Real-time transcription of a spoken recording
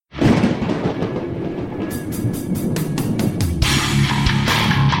Welcome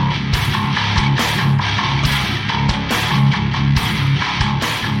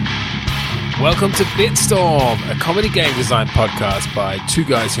to Bitstorm, a comedy game design podcast by two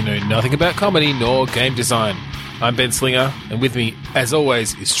guys who know nothing about comedy nor game design. I'm Ben Slinger, and with me, as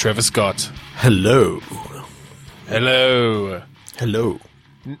always, is Trevor Scott. Hello. Hello. Hello.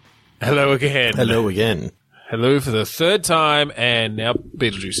 Hello again. Hello again. Hello for the third time, and now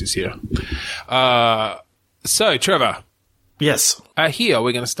Beetlejuice is here. So, Trevor. Yes. Here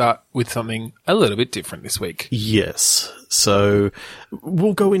we're going to start with something a little bit different this week. Yes. So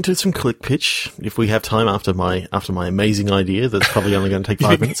we'll go into some click pitch if we have time after my amazing idea that's probably only going to take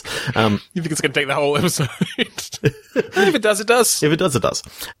 5 minutes. You think it's going to take the whole episode? If it does, it does. If it does, it does.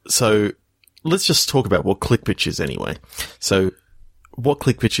 So let's just talk about what click pitch is anyway. So what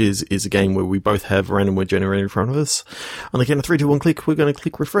click pitch is a game where we both have a random word generator in front of us. On the count of 3, 2, 1 click, we're going to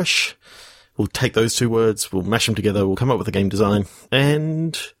click refresh. We'll take those two words, we'll mash them together, we'll come up with a game design,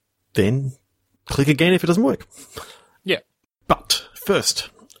 and then click again if it doesn't work. Yeah. But first,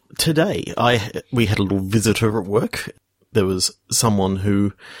 today we had a little visitor at work. There was someone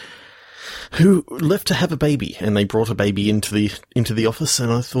who left to have a baby, and they brought a baby into the office,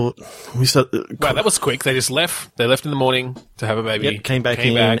 and I thought wow, that was quick. They just left. They left in the morning to have a baby. Yep, came back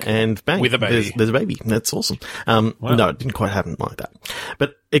and bang, with a baby. There's a baby. That's awesome. Wow. No, it didn't quite happen like that,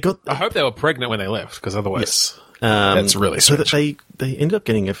 but it got. I hope they were pregnant when they left, because otherwise, yes, that's really strange. So that they ended up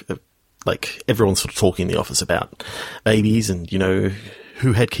getting like everyone sort of talking in the office about babies and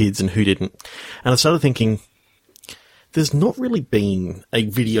who had kids and who didn't, and I started thinking, there's not really been a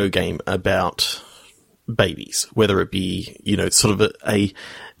video game about babies, whether it be, sort of a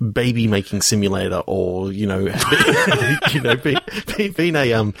baby making simulator or, being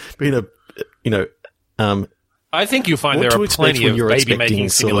I think you'll find there are plenty of baby making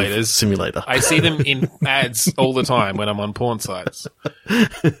simulators. Simulator. I see them in ads all the time when I'm on porn sites.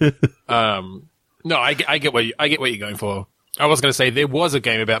 No, I get what you're going for. I was going to say there was a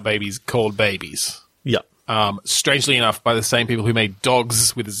game about babies called Babies. Yeah. Strangely enough, by the same people who made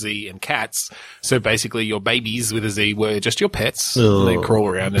Dogs with a Z and Cats. So basically your babies with a Z were just your pets. And they crawl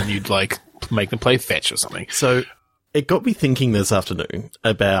around and you'd make them play fetch or something. So it got me thinking this afternoon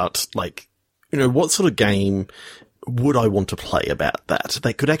about what sort of game would I want to play about that?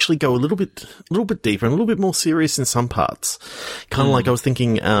 They could actually go a little bit deeper and a little bit more serious in some parts. Kind of like I was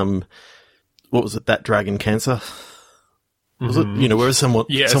thinking, what was it? That Dragon Cancer? Was it? Where it's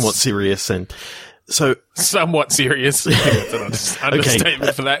somewhat serious and, so somewhat serious. That's an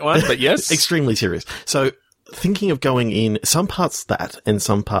understatement for that one, but yes, extremely serious. So thinking of going in some parts that and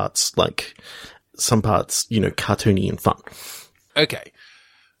some parts cartoony and fun. Okay,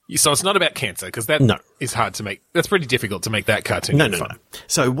 so it's not about cancer because that is hard to make. That's pretty difficult to make that cartoony. No.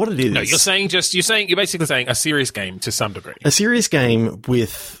 So what it is? No, you're basically saying a serious game to some degree. A serious game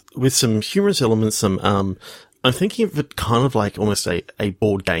with some humorous elements, I'm thinking of it kind of like almost a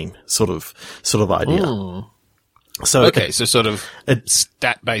board game sort of idea. So so sort of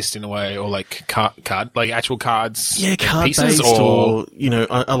stat based in a way, or like card like actual cards. Yeah, card pieces, based, or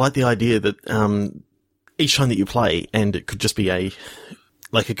I like the idea that each time that you play, and it could just be a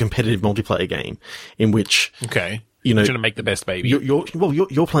competitive multiplayer game in which trying to make the best baby.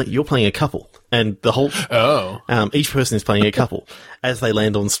 You're playing a couple, and the whole each person is playing a couple as they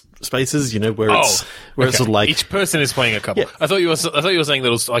land on spaces. It's sort of like each person is playing a couple. Yeah. I thought you were saying that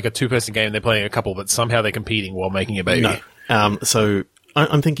it was like a 2-person game. They're playing a couple, but somehow they're competing while making a baby. No, so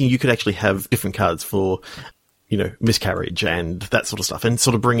I'm thinking you could actually have different cards for miscarriage and that sort of stuff, and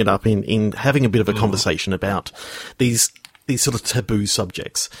sort of bring it up in having a bit of a conversation about these sort of taboo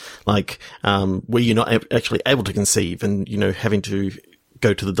subjects, like where you're not actually able to conceive, and having to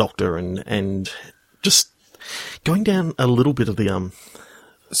go to the doctor and just going down a little bit of the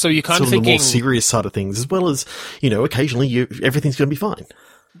so you're kind of thinking the more serious side of things, as well as occasionally everything's going to be fine.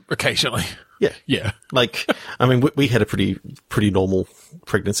 Occasionally, yeah. We had a pretty normal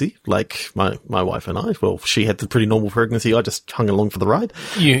pregnancy. Like my wife and I. Well, she had the pretty normal pregnancy. I just hung along for the ride.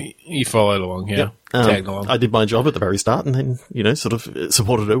 You followed along, yeah. Tagged along. I did my job at the very start, and then sort of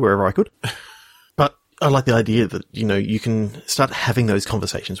supported her wherever I could. But I like the idea that you can start having those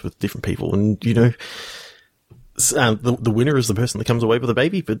conversations with different people, and the winner is the person that comes away with a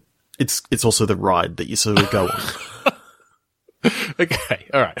baby, but it's also the ride that you sort of go on. Okay,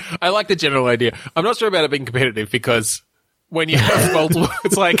 all right. I like the general idea. I'm not sure about it being competitive, because when you have multiple,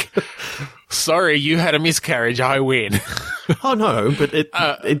 it's like, sorry, you had a miscarriage, I win. Oh no, but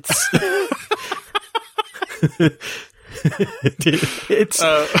it's It's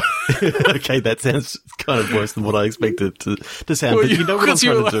okay. That sounds kind of worse than what I expected to sound. Well, but you know what I'm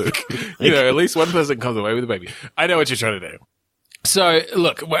trying to do. You know, at least one person comes away with a baby. I know what you're trying to do. So,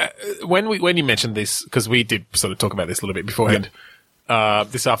 look, when you mentioned this, because we did sort of talk about this a little bit beforehand,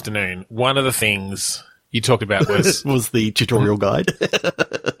 this afternoon, one of the things you talked about was the tutorial guide.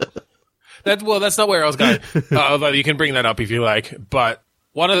 That's not where I was going. Although you can bring that up if you like. But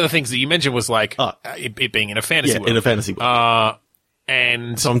one of the things that you mentioned was like it being in a fantasy world. In a fantasy world.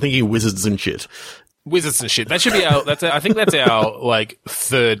 And so I'm thinking wizards and shit. Wizards and shit. That should be I think that's our like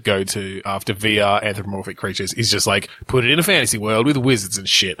third go-to after VR anthropomorphic creatures is just like put it in a fantasy world with wizards and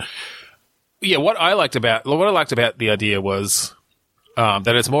shit. Yeah, what I liked about the idea was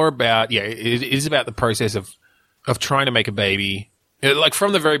that it's more about it is about the process of trying to make a baby. Like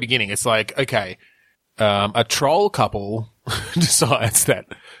from the very beginning, it's like, okay, a troll couple decides that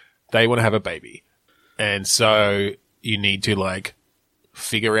they want to have a baby. And so you need to like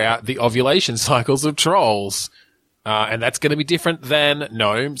figure out the ovulation cycles of trolls. And that's going to be different than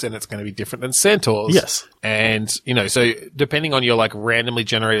gnomes and it's going to be different than centaurs. Yes. And, you know, so depending on your like randomly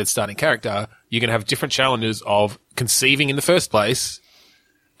generated starting character, you can have different challenges of conceiving in the first place.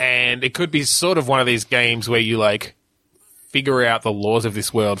 And it could be sort of one of these games where you like figure out the laws of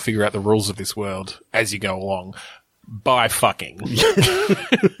this world, figure out the rules of this world as you go along by fucking.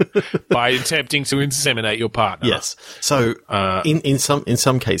 By attempting to inseminate your partner. Yes. So, in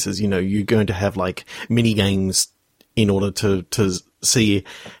some cases, you know, you're going to have like mini games in order to see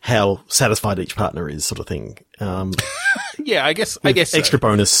how satisfied each partner is, sort of thing. Yeah, I guess extra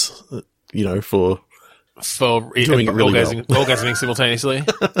bonus, you know, for doing it really orgasming simultaneously.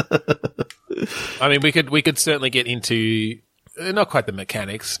 I mean, we could certainly get into not quite the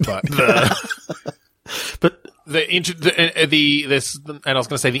mechanics, but and I was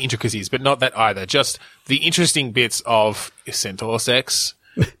going to say the intricacies, but not that either. Just the interesting bits of centaur sex,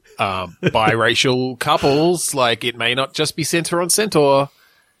 biracial couples. Like it may not just be centaur on centaur.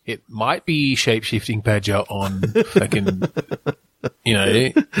 It might be shape-shifting badger on fucking, you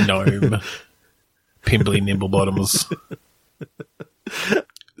know, gnome, pimbly nimblebottoms.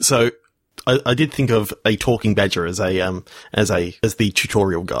 So I did think of a talking badger as the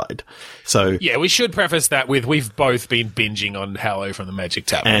tutorial guide. So yeah, we should preface that with we've both been binging on Hallow from the Magic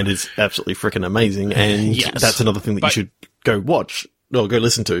Tavern, and it's absolutely freaking amazing. And that's another thing that you should go watch or go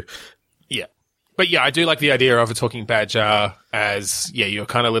listen to. Yeah, but yeah, I do like the idea of a talking badger as your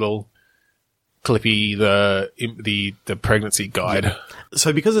kind of little Clippy, the pregnancy guide. Yeah.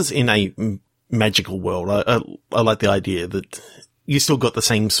 So because it's in a magical world, I like the idea that you still got the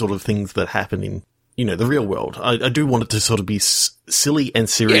same sort of things that happen in, you know, the real world. I do want it to sort of be silly and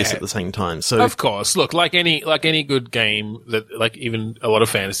serious at the same time. So of course, look, like any good game that, like even a lot of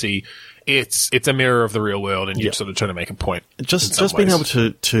fantasy, it's a mirror of the real world, and you're sort of trying to make a point. Just being able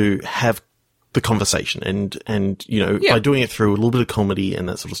to have the conversation and you know, by doing it through a little bit of comedy and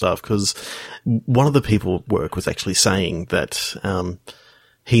that sort of stuff. Because one of the people at work was actually saying that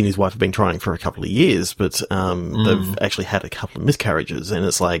he and his wife have been trying for a couple of years, but they've actually had a couple of miscarriages, and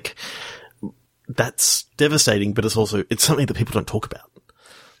it's like, that's devastating, but it's something that people don't talk about.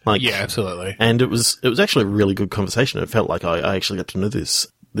 Like, yeah, absolutely. And it was actually a really good conversation. It felt like I actually got to know this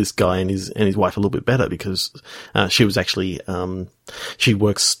guy and his wife a little bit better, because she was actually she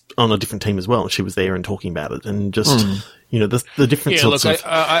works on a different team as well, and she was there and talking about it, and just you know, the different sorts of.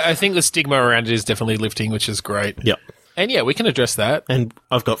 I think the stigma around it is definitely lifting, which is great. Yeah. And yeah, we can address that. And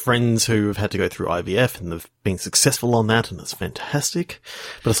I've got friends who have had to go through IVF, and they've been successful on that, and it's fantastic.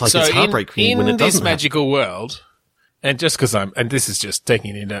 But it's like, it's heartbreaking when it doesn't. In this magical world, and just because and this is just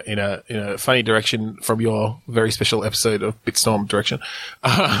taking it in a funny direction from your very special episode of Bitstorm direction.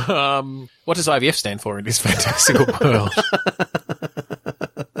 What does IVF stand for in this fantastical world?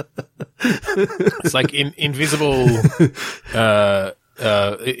 It's like invisible.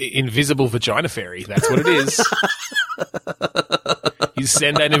 Invisible vagina fairy. That's what it is. You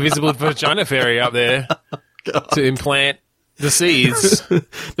send that invisible vagina fairy up there to implant the seeds.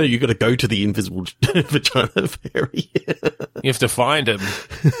 No, you got to go to the invisible vagina fairy. You have to find them.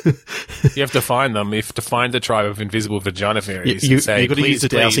 You have to find them. You have to find the tribe of invisible vagina fairies. You've got to use a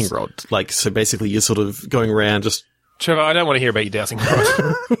dowsing rod. Like, so basically you're sort of going around just... Trevor, I don't want to hear about your dowsing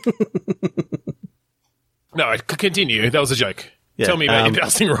rod. No, continue. That was a joke. Yeah, tell me about your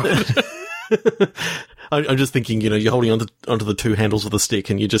dowsing rod. I'm just thinking, you know, you're holding onto the two handles of the stick,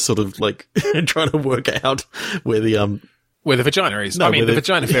 and you're just sort of like trying to work out where the vagina is. No, I mean, the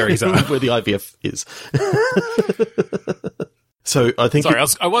vagina fairies are. Where the IVF is. So I think Sorry,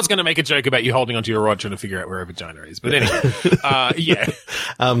 I was going to make a joke about you holding onto your rod trying to figure out where a vagina is, but anyway, yeah.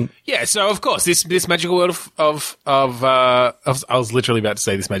 So of course, this magical world of I was literally about to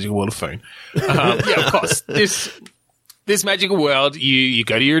say this magical world of phone. Yeah, of course, this magical world, you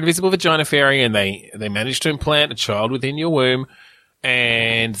go to your invisible vagina fairy, and they manage to implant a child within your womb,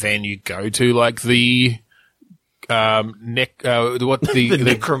 and then you go to like the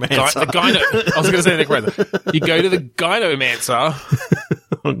necromancer. The I was going to say the necromancer. You go to the gynomancer.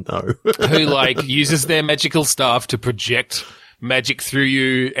 oh no. Who like uses their magical staff to project magic through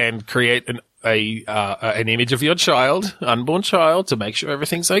you and create an image of your child, unborn child, to make sure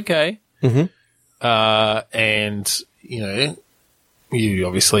everything's okay. Mm-hmm. And you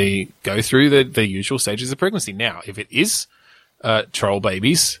obviously go through the usual stages of pregnancy. Now, if it is troll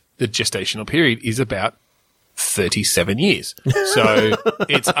babies, the gestational period is about 37 years. So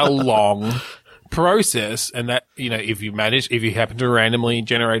it's a long process, and that, if you happen to randomly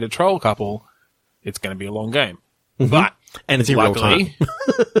generate a troll couple, it's going to be a long game. Mm-hmm. But and it's in real time.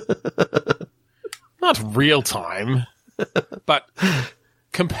 Not real time, but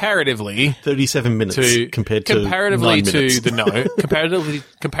comparatively 37 minutes compared to comparatively 9 to minutes.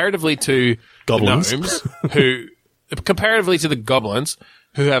 comparatively to Goblins. the gnomes comparatively to the goblins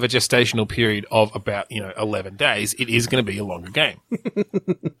who have a gestational period of about 11 days, it is going to be a longer game.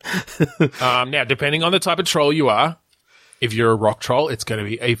 Now, depending on the type of troll you are, if you're a rock troll, it's going to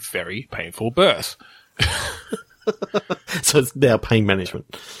be a very painful birth. So it's now pain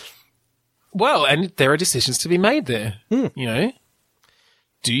management. Well, and there are decisions to be made there. Do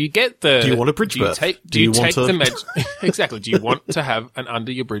you get the? Do you want a bridge birth? Exactly. Do you want to have an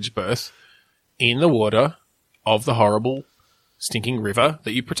under your bridge birth in the water of the horrible, stinking river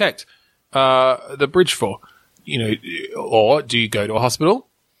that you protect the bridge for? Or do you go to a hospital?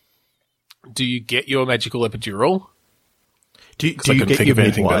 Do you get your magical epidural? Do you get your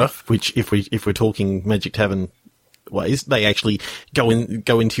midwife? Which, if we're talking Magic Tavern ways, they actually go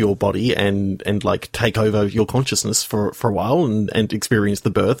into your body and like take over your consciousness for a while and experience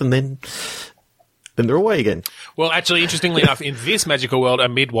the birth, and then they're away again. Well, actually, interestingly enough, in this magical world, a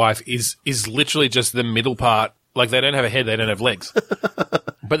midwife is literally just the middle part. Like, they don't have a head, they don't have legs,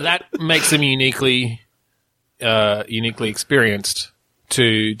 but that makes them uniquely experienced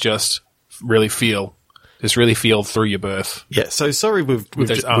to just really feel through your birth. Yeah. So sorry, we've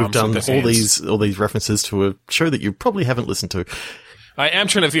done all these references to a show that you probably haven't listened to. I am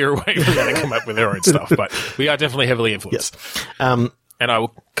trying to veer away from that and come up with our own stuff, but we are definitely heavily influenced. Yes. And I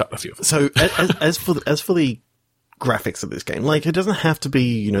will cut a few of them. So as for the graphics of this game, like, it doesn't have to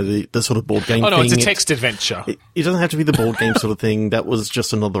be, the sort of board game thing. Oh no, it's a text adventure. It doesn't have to be the board game sort of thing. That was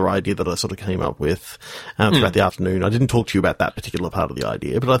just another idea that I sort of came up with throughout the afternoon. I didn't talk to you about that particular part of the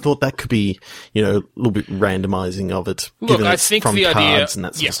idea, but I thought that could be, a little bit randomizing of it. Look, given I it's think from the cards idea and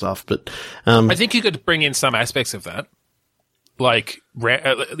that sort of stuff. But I think you could bring in some aspects of that. Like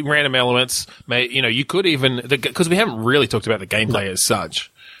random elements, you could even, because we haven't really talked about the gameplay as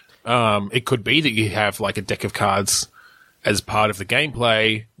such. It could be that you have like a deck of cards as part of the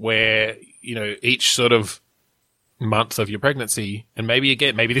gameplay where, each sort of month of your pregnancy, and maybe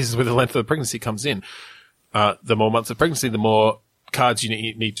this is where the length of the pregnancy comes in. The more months of pregnancy, the more cards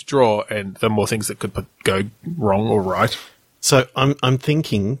you need to draw, and the more things that could go wrong or right. So I'm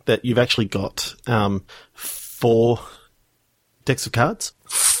thinking that you've actually got 4 decks of cards.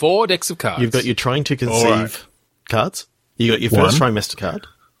 4 decks of cards. You've got your trying to conceive cards. You got your first trimester card.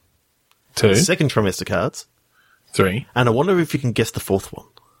 2. Second trimester cards. 3. And I wonder if you can guess the 4th one.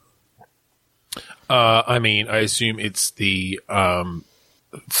 I assume it's the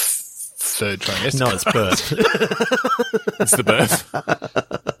third trimester. No, it's birth. It's the birth.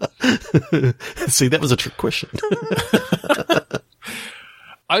 See, that was a trick question.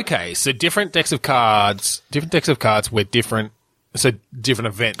 Okay, so different decks of cards where different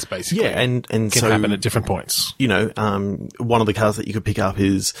events, basically. Yeah, and can happen at different points. One of the cards that you could pick up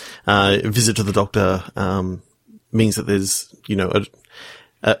is Visit to the Doctor, means that there's,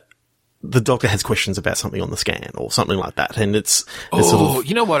 the doctor has questions about something on the scan or something like that. And it's sort of,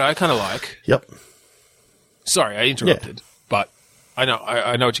 you know what I kind of like? Yep. Sorry, I interrupted, but I know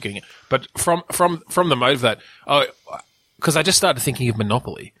what you're getting at. But from the mode of that, because I just started thinking of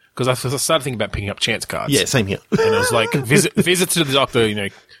Monopoly. Because I started thinking about picking up chance cards. Yeah, same here. And it was like, visit to the doctor,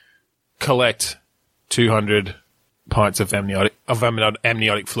 collect 200 pints of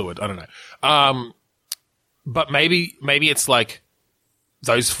amniotic fluid. I don't know. But maybe it's like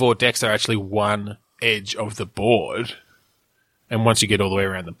those 4 decks are actually one edge of the board. And once you get all the way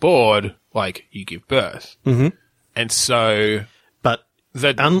around the board, like, you give birth. Mm-hmm. And so but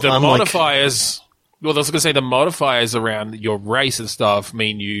the modifiers Well, I was going to say the modifiers around your race and stuff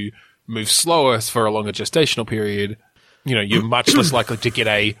mean you move slower for a longer gestational period. You know, you're much less likely to get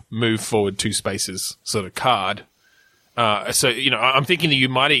a move forward 2 spaces sort of card. So, you know, I'm thinking that you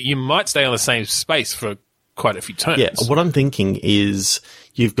might stay on the same space for quite a few turns. Yeah, what I'm thinking is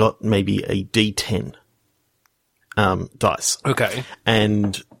you've got maybe a D10 dice. Okay.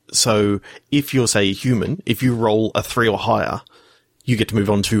 And so if you're, say, a human, if you roll a 3 or higher, you get to move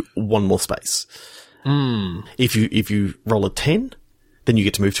on to 1 more space. If you roll a 10, then you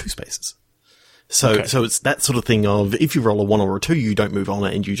get to move 2 spaces. So it's that sort of thing of if you roll a 1 or a 2, you don't move on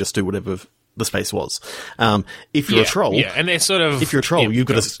it and you just do whatever the space was. If you're a troll, and they're sort of if you're a troll, you've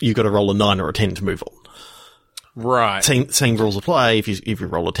got to roll a 9 or a 10 to move on. Right. Same rules apply. If you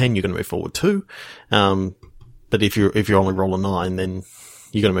roll a 10, you're going to move forward 2. But if you only roll a 9, then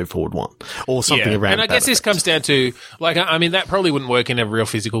you're going to move forward 1 or something around. And I guess this comes down to like, I mean, that probably wouldn't work in a real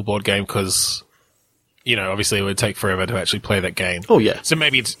physical board game because, you know, obviously it would take forever to actually play that game. Oh yeah. So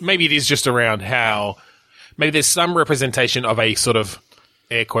maybe it is just around how maybe there's some representation of a sort of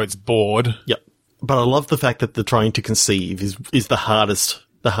air quotes board. Yep. But I love the fact that the trying to conceive is the hardest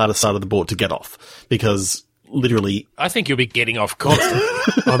side of the board to get off because literally I think you'll be getting off constantly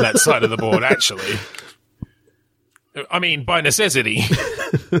on that side of the board, actually. I mean, by necessity.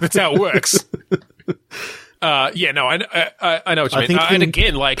 That's how it works. I know what you mean. And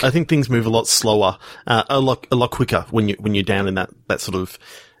again, like, I think things move a lot slower, a lot quicker when you're down in that sort of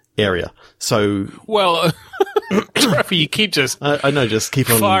area. So, well, you keep just, I know, just keep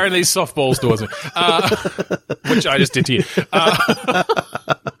on firing these softballs towards me, which I just did to you.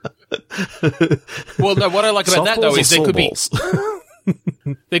 Well, no, what I like about that though is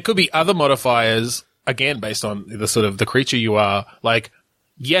there could be other modifiers again based on the sort of the creature you are. Like,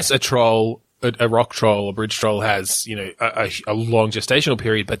 yes, a troll. A rock troll, a bridge troll has, you know, a long gestational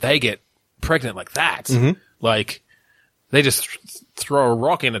period, but they get pregnant like that. Mm-hmm. Like, they just throw a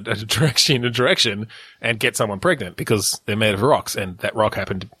rock in a direction and get someone pregnant because they're made of rocks, and that rock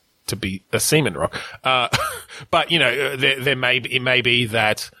happened to be a semen rock. But, you know, it may be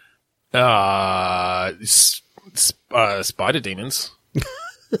that spider demons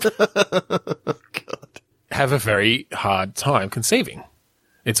have a very hard time conceiving.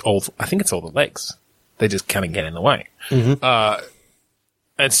 I think it's all the legs. They just kind of get in the way. Mm-hmm.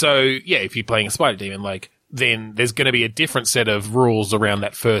 And so, yeah, if you're playing a spider demon, like, then there's going to be a different set of rules around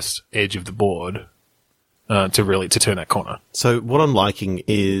that first edge of the board, to turn that corner. So what I'm liking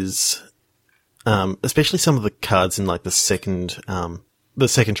is, especially some of the cards in like the second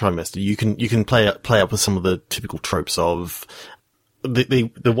trimester, you can play up with some of the typical tropes of,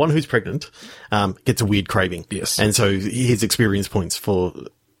 the one who's pregnant, gets a weird craving. Yes. And so his experience points for,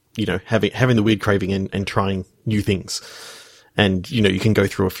 you know, having the weird craving and trying new things. And, you know, you can go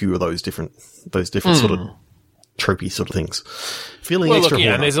through a few of those different sort of tropey sort of things. Feeling extra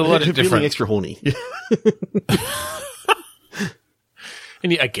horny. And there's a lot of different. Feeling extra horny.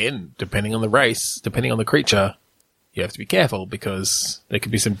 And again, depending on the race, depending on the creature, you have to be careful because there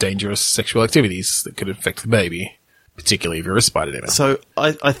could be some dangerous sexual activities that could affect the baby. Particularly if you're a spider demon. So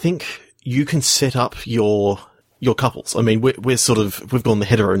I think you can set up your couples. I mean, we've gone the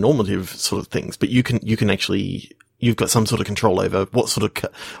heteronormative sort of things, but you can actually, you've got some sort of control over what sort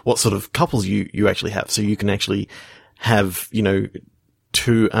of couples you actually have. So you can actually have, you know,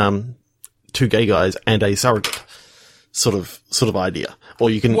 two gay guys and a surrogate sort of idea. Or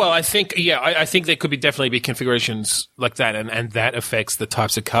you can. Well, I think there could definitely be configurations like that, and that affects the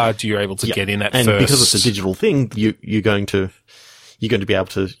types of cards you're able to get in at and first. Because it's a digital thing, you're going to be able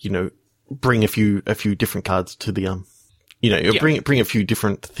to, you know, bring a few different cards to the bring a few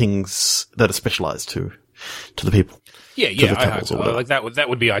different things that are specialized to the people. Like that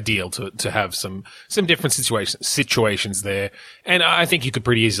would be ideal to have some different situations there. And I think you could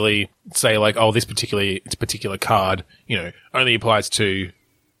pretty easily say like, oh, this particular card, you know, only applies to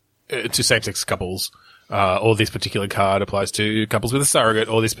same-sex couples, or this particular card applies to couples with a surrogate,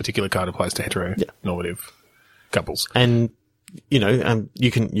 or this particular card applies to heteronormative couples. And, you know,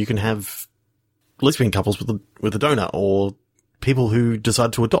 you can have lesbian couples with a donor, or people who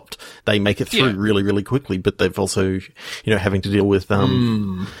decide to adopt. They make it through really, really quickly, but they've also, you know, having to deal with,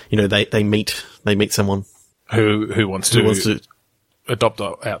 you know, they meet someone who wants to adopt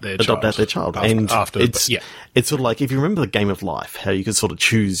out their child. It's sort of like, if you remember the Game of Life, how you could sort of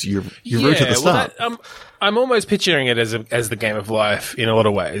choose your route at the start. I'm almost picturing it as the Game of Life in a lot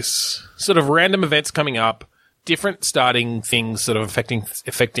of ways. Sort of random events coming up, different starting things sort of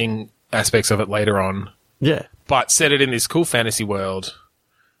affecting aspects of it later on. Yeah. But set it in this cool fantasy world,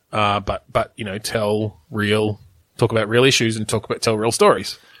 but you know, tell real talk about real issues and tell real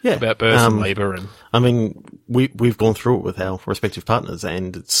stories. Yeah. About birth and labour and... I mean, we've gone through it with our respective partners,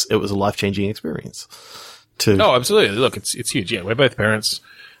 and it was a life-changing experience. Oh, absolutely. Look, it's huge. Yeah, we're both parents.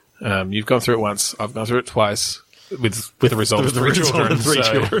 You've gone through it once. I've gone through it twice with the result of three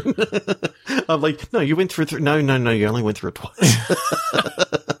children. I'm like, no, you went through no, you only went through it twice.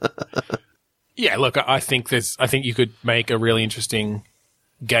 Yeah, look, I think you could make a really interesting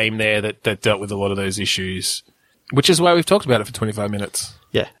game there that dealt with a lot of those issues, which is why we've talked about it for 25 minutes.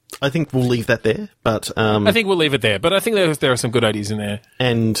 Yeah, I think we'll leave that there, but I think we'll leave it there. But I think there are some good ideas in there,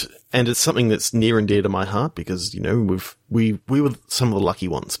 and it's something that's near and dear to my heart because we were some of the lucky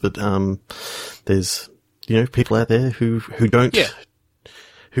ones, but there's people out there who don't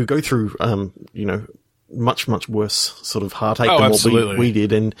who go through much worse sort of heartache than what we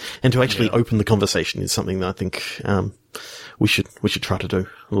did, and to actually open the conversation is something that I think we should try to do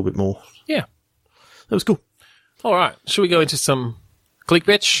a little bit more. Yeah, that was cool. All right, should we go into some Click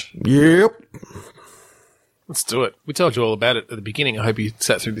Bitch? Yep. Let's do it. We told you all about it at the beginning. I hope you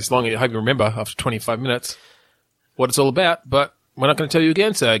sat through this long. I hope you remember after 25 minutes what it's all about, but we're not going to tell you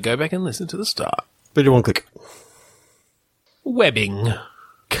again, so go back and listen to the start. Video one click. Webbing.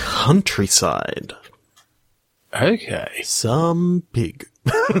 Countryside. Okay. Some pig.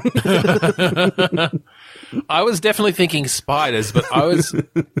 I was definitely thinking spiders, but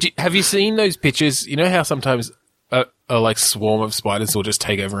have you seen those pictures? You know how sometimes a like swarm of spiders will just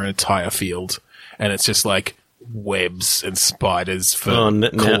take over an entire field, and it's just like webs and spiders for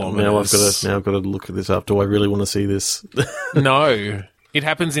kilometers. Now I've got to look at this up. Do I really want to see this? No, it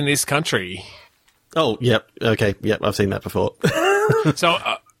happens in this country. Oh, yep. Okay, yep. I've seen that before. So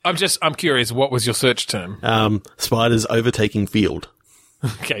I'm curious. What was your search term? Spiders overtaking field.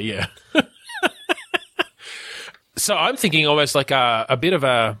 Okay, yeah. So I'm thinking almost like a bit of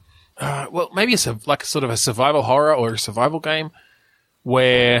a, maybe it's like sort of a survival horror or a survival game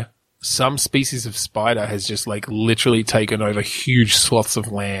where some species of spider has just like literally taken over huge swaths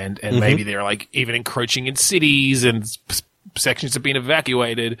of land, and maybe they're like even encroaching in cities and sections have been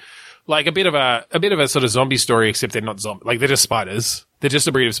evacuated. Like a bit of a sort of zombie story, except they're not zombie. Like they're just spiders. They're just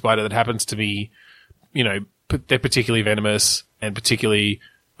a breed of spider that happens to be, they're particularly venomous and particularly,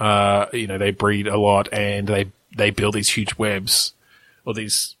 they breed a lot and they build these huge webs or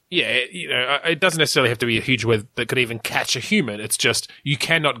these, it doesn't necessarily have to be a huge web that could even catch a human. It's just, you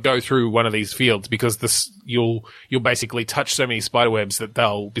cannot go through one of these fields because you'll basically touch so many spider webs that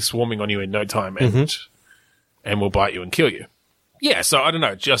they'll be swarming on you in no time and will bite you and kill you. Yeah. So I don't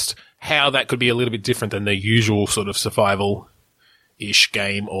know, just how that could be a little bit different than the usual sort of survival-ish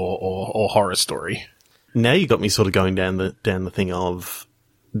game or horror story. Now you got me sort of going down the thing of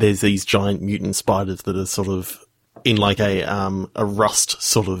there's these giant mutant spiders that are sort of in like a Rust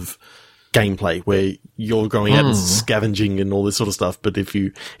sort of gameplay where you're going out and scavenging and all this sort of stuff. But if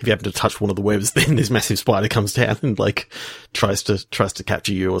you happen to touch one of the webs, then this massive spider comes down and like tries to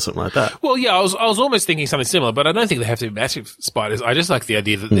capture you or something like that. Well, yeah, I was almost thinking something similar, but I don't think they have to be massive spiders. I just like the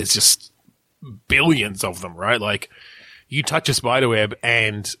idea that there's just billions of them, right? Like you touch a spider web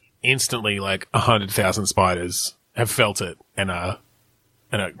and instantly like 100,000 spiders have felt it and are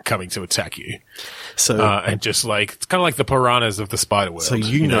coming to attack you. So, and just like, it's kind of like the piranhas of the spider world. So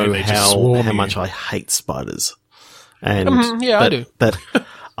you know how much I hate spiders. And I do. That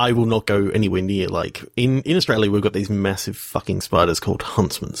I will not go anywhere near. Like in Australia, we've got these massive fucking spiders called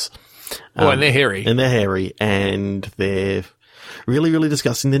huntsmans. And they're hairy. And they're really, really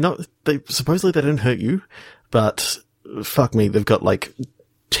disgusting. Supposedly they don't hurt you, but fuck me, they've got like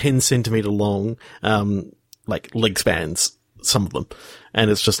 10 centimeter long, like leg spans, some of them. And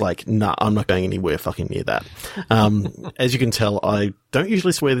it's just like, nah, I'm not going anywhere fucking near that. As you can tell, I don't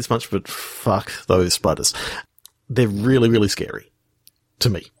usually swear this much, but fuck those spiders. They're really, really scary to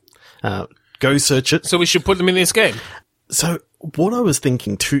me. Go search it. So we should put them in this game. So what I was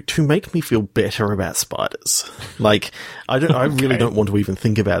thinking to make me feel better about spiders, like I really don't want to even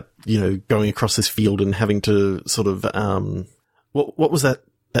think about, going across this field and having to sort of, what was that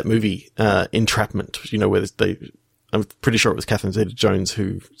movie, Entrapment, where I'm pretty sure it was Catherine Zeta-Jones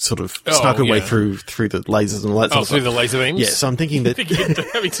who sort of snuck her way through the lasers and all that sort of through stuff. The laser beams? Yeah, so I'm thinking that...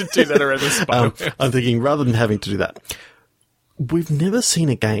 having to do that around the spider. I'm thinking rather than having to do that, we've never seen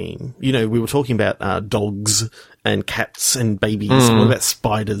a game, we were talking about dogs and cats and babies. What about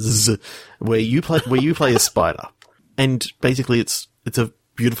spiders? Where you play a spider. And basically it's a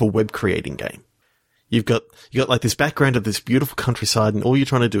beautiful web creating game. You got like this background of this beautiful countryside and all you're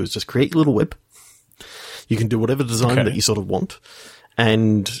trying to do is just create your little web. You can do whatever design that you sort of want.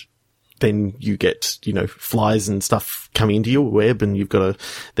 And then you get, flies and stuff coming into your web and you've got to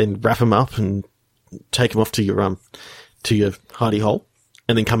then wrap them up and take them off to your hidey hole,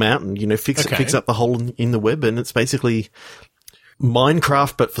 and then come out and fix up the hole in the web, and it's basically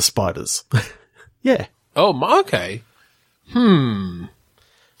Minecraft but for spiders. Yeah. Oh, okay.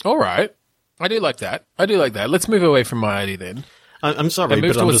 All right. I do like that. Let's move away from my idea then. I'm sorry,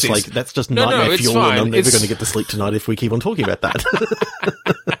 but I'm just like, that's just nightmare fuel, and I'm never going to get to sleep tonight if we keep on talking about that.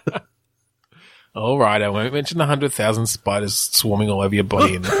 All right, I won't mention the 100,000 spiders swarming all over your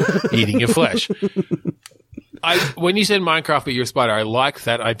body and eating your flesh. When you said Minecraft but you're a spider, I like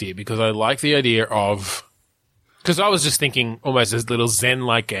that idea because I like the idea of... Because I was just thinking almost this little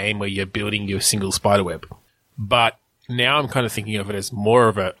Zen-like game where you're building your single spider web. But now I'm kind of thinking of it as more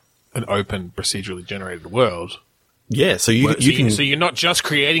of an open, procedurally generated world. Yeah, so you can... So you're not just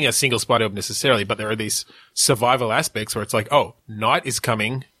creating a single spider web necessarily, but there are these survival aspects where it's like, oh, night is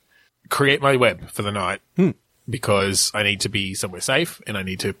coming, create my web for the night because I need to be somewhere safe and I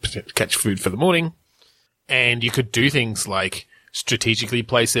need to catch food for the morning. And you could do things like strategically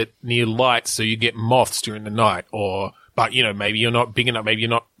place it near light so you get moths during the night, but maybe you're not big enough, maybe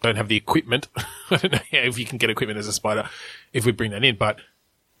don't have the equipment. I don't know if you can get equipment as a spider if we bring that in, but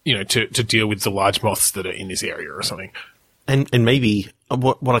to deal with the large moths that are in this area or something. And maybe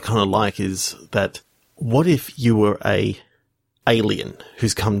what I kind of like is that what if you were a alien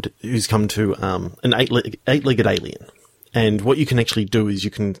who's come to an eight-legged alien, and what you can actually do is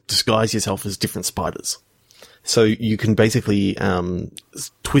you can disguise yourself as different spiders. So you can basically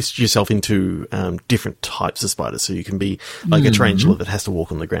twist yourself into different types of spiders. So you can be like a tarantula that has to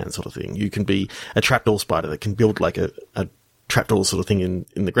walk on the ground sort of thing. You can be a trapdoor spider that can build like a trapdoor sort of thing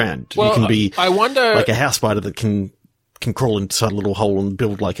in the ground. Well, you can be I wonder, like a house spider that can crawl inside a little hole and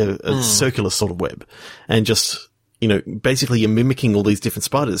build like a circular sort of web. And just, basically you're mimicking all these different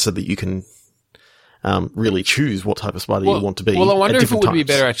spiders so that you can really choose what type of spider you want to be. Well, I wonder if it would types. be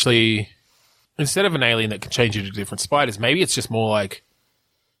better actually... Instead of an alien that can change into different spiders, maybe it's just more like,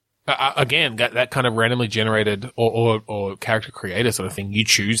 again, that kind of randomly generated or character creator sort of thing. You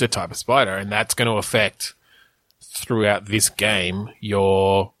choose a type of spider, and that's going to affect throughout this game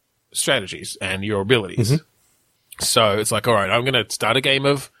your strategies and your abilities. Mm-hmm. So it's like, all right, I'm going to start a game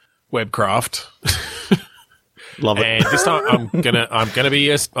of Webcraft. Love it. And this time I'm gonna be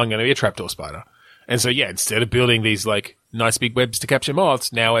a trapdoor spider. And so yeah, instead of building these like nice big webs to capture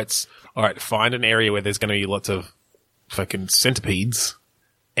moths, now it's all right, find an area where there's going to be lots of fucking centipedes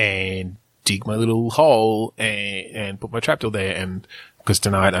and dig my little hole and put my trapdoor there. And because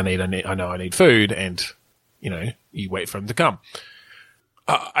tonight I know I need food, and you wait for them to come.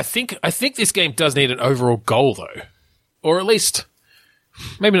 I think this game does need an overall goal though, or at least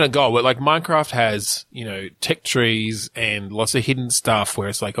maybe not a goal, but like Minecraft has, tech trees and lots of hidden stuff where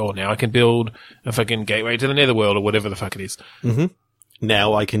it's like, oh, now I can build a fucking gateway to the netherworld or whatever the fuck it is. Mm-hmm.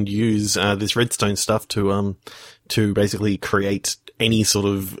 Now I can use this redstone stuff to basically create any sort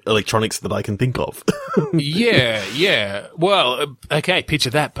of electronics that I can think of. Yeah. Well, okay,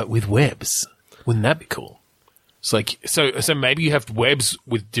 picture that, but with webs. Wouldn't that be cool? It's like, so maybe you have webs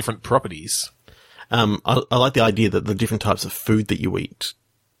with different properties. I like the idea that the different types of food that you eat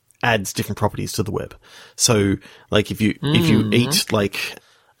adds different properties to the web. So, like, if you eat, like,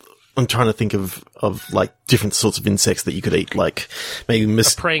 I'm trying to think of like different sorts of insects that you could eat, like maybe a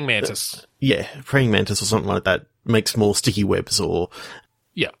praying mantis. Yeah, praying mantis or something like that makes more sticky webs, or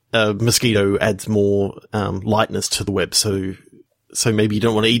a mosquito adds more lightness to the web. So maybe you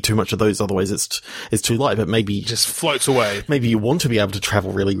don't want to eat too much of those, otherwise it's too light. But maybe it just floats away. Maybe you want to be able to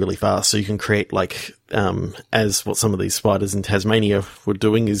travel really, really fast, so you can create like as what some of these spiders in Tasmania were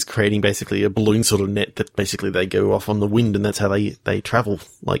doing, is creating basically a balloon sort of net that basically they go off on the wind, and that's how they travel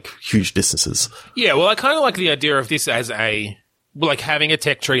like huge distances. Yeah, well, I kind of like the idea of this as like having a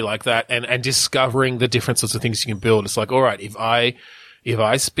tech tree like that, and discovering the different sorts of things you can build. It's like, all right, if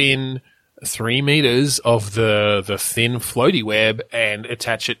I spin 3 meters of the thin floaty web and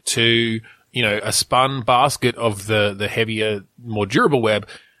attach it to, a spun basket of the heavier, more durable web,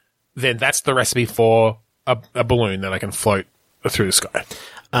 then that's the recipe for a balloon that I can float through the sky.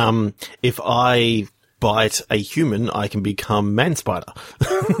 If I bite a human, I can become Man Spider.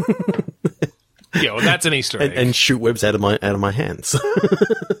 Yeah, well, that's an Easter egg. And shoot webs out of my hands.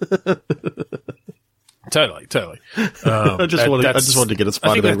 Totally. I just wanted to get a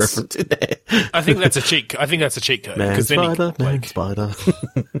Spider-Man reference in there. I think that's a cheat code. Man Spider.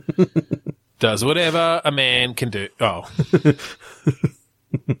 Does whatever a man can do. Oh.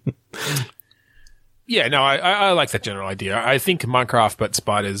 Yeah, no, I like that general idea. I think Minecraft, but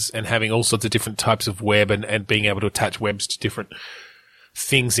spiders, and having all sorts of different types of web and being able to attach webs to different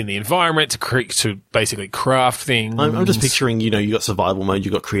things in the environment to basically craft things. I'm just picturing, you got survival mode,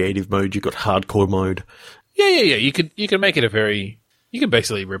 you got creative mode, you got hardcore mode. Yeah. You could make it you can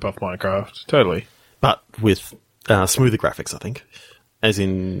basically rip off Minecraft, totally. But with smoother graphics, I think. As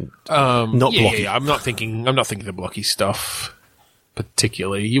in, not blocky. Yeah. I'm not thinking the blocky stuff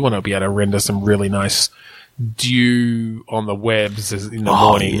particularly. You want to be able to render some really nice dew on the webs in the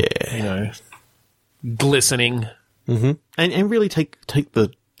morning. Yeah. Glistening. Mm-hmm. And really take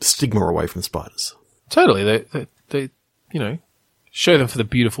the stigma away from spiders. Totally. They show them for the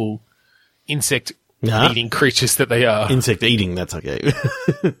beautiful insect-eating creatures that they are. Insect eating, that's okay.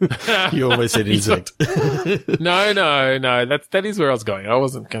 You almost said insect. No. That is where I was going. I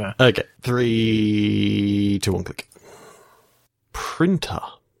wasn't gonna. Okay. 3, 2, 1, click. Printer.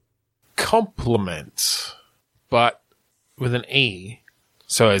 Complement, but with an E.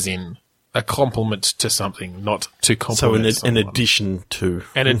 So as in a complement to something, not to complement So an addition to.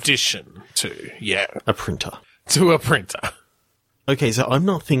 An addition to, yeah. A printer. To a printer. Okay, so I'm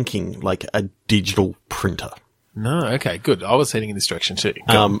not thinking like a digital printer. No, okay, good. I was heading in this direction too.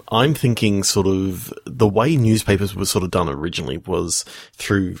 I'm thinking sort of the way newspapers were sort of done originally was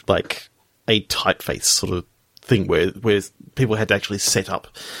through like a typeface sort of thing where people had to actually set up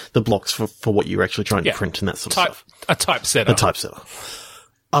the blocks for what you were actually trying to print and that sort of stuff. A typesetter. A typesetter.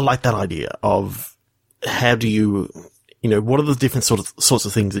 I like that idea of how do you, what are the different sorts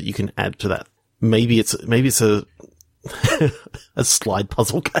of things that you can add to that? Maybe it's a a slide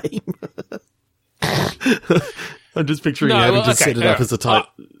puzzle game. I'm just picturing having to set it up as a type,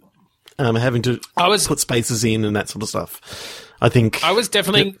 having to put spaces in and that sort of stuff. I think I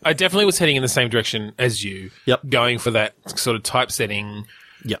definitely was heading in the same direction as you. Yep. Going for that sort of typesetting.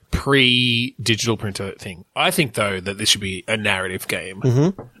 Yep. Pre-digital printer thing. I think, though, that this should be a narrative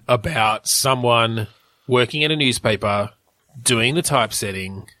game about someone working at a newspaper, doing the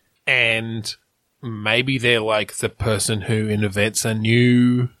typesetting, and maybe they're like the person who invents a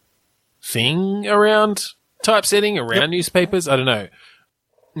new thing around typesetting, around newspapers. I don't know.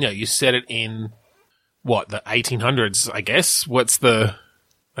 You set it in, the 1800s, I guess?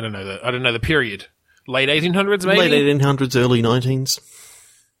 I don't know the period. Late 1800s, maybe? Late 1800s, early 19s.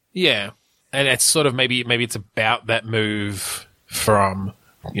 Yeah. And it's sort of maybe it's about that move from,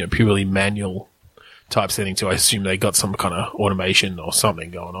 purely manual typesetting to, I assume they got some kind of automation or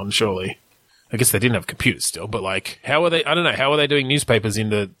something going on, surely. I guess they didn't have computers still, but how are they doing newspapers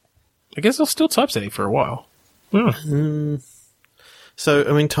I guess they're still typesetting for a while. Yeah.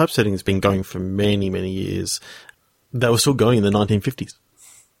 So, typesetting has been going for many, many years. They were still going in the 1950s.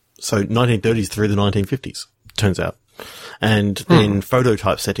 So 1930s through the 1950s, turns out. And then photo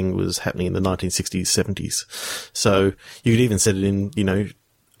typesetting was happening in the 1960s, 70s. So you could even set it in,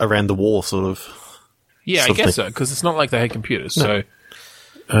 around the war sort of. Yeah, I guess so, because it's not like they had computers. No.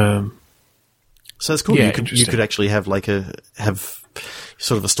 So it's cool. Yeah, you could actually have have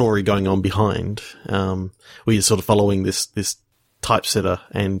sort of a story going on behind, where you're sort of following this typesetter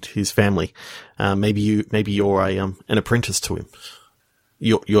and his family. Maybe you're an apprentice to him.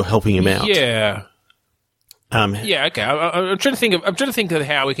 You're helping him out. Yeah. Yeah. Okay. I'm trying to think of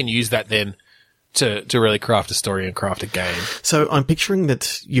how we can use that then to really craft a story and craft a game. So I'm picturing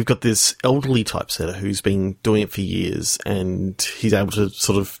that you've got this elderly typesetter who's been doing it for years, and he's able to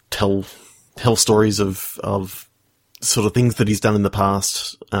sort of tell stories of sort of things that he's done in the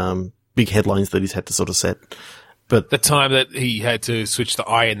past, big headlines that he's had to sort of set. But the time that he had to switch the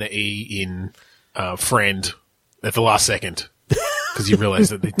I and the E in friend at the last second because he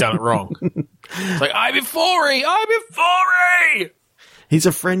realized that they'd done it wrong. It's like, I'm before. He's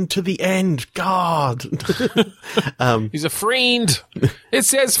a friend to the end. God. He's a friend. It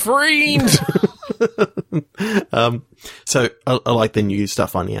says friend. So I like the new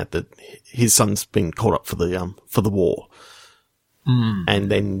stuff finding out that his son's been caught up for the war. And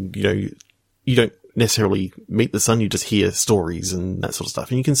then, you don't necessarily meet the son, you just hear stories and that sort of stuff.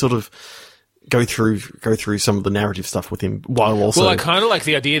 And you can sort of go through some of the narrative stuff with him while also. Well, I kind of like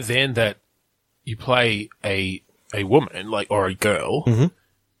the idea then that you play a woman, or a girl,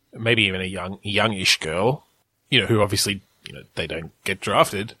 maybe even a youngish girl, who obviously, they don't get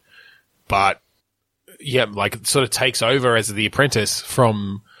drafted, but yeah, it sort of takes over as the apprentice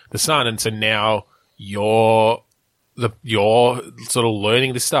from the son. And so now you're sort of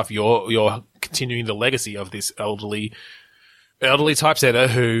learning this stuff. You're continuing the legacy of this elderly typesetter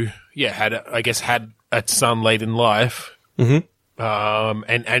who, had a son late in life. And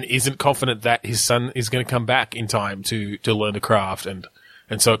isn't confident that his son is going to come back in time to learn the craft. And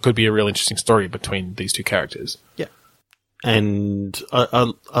so it could be a real interesting story between these two characters. Yeah. And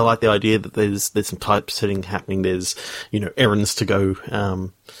I like the idea that there's some typesetting happening. There's, errands to go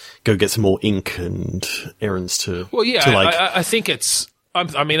get some more ink and errands to. Well, yeah, to I think it's. I'm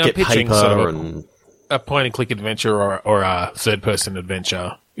get pitching paper sort of and a point and click adventure or a third person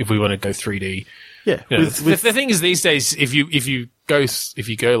adventure if we want to go 3D. yeah. The thing is, these days, if you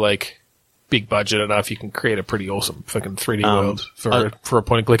go like big budget enough, you can create a pretty awesome fucking 3D world for a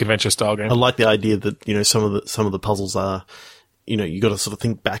point and click adventure style game. I like the idea that some of the puzzles are, you got to sort of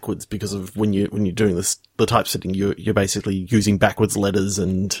think backwards because of when you're doing this, the typesetting, you're basically using backwards letters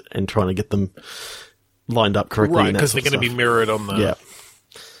and trying to get them lined up correctly. Right, because they're going to be mirrored on the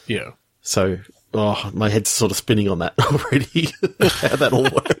yeah. So, my head's sort of spinning on that already. How that all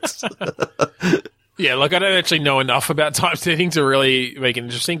works. Yeah, like I don't actually know enough about typesetting to really make it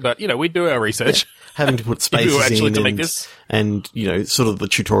interesting, but we do our research. Having to put spaces in to make this. And sort of the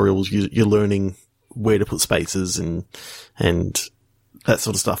tutorials, you're learning where to put spaces and that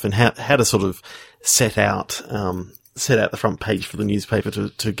sort of stuff, and how to sort of set out the front page for the newspaper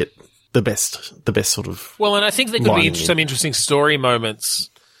to get the best sort of. Well, and I think there could be some interesting story moments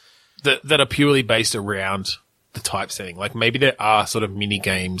that are purely based around the typesetting. Like maybe there are sort of mini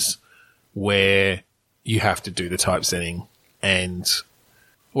games where you have to do the typesetting, and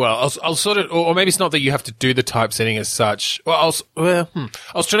I'll sort of, or maybe it's not that you have to do the typesetting as such. Well, I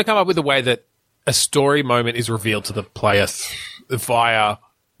was trying to come up with a way that a story moment is revealed to the player via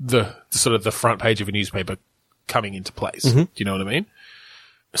the sort of the front page of a newspaper coming into place. Mm-hmm. Do you know what I mean?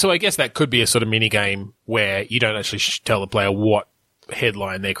 So I guess that could be a sort of mini game where you don't actually tell the player what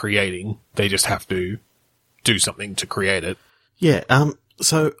headline they're creating. They just have to do something to create it. Yeah.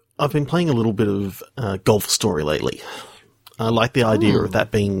 So I've been playing a little bit of Golf Story lately. I like the idea of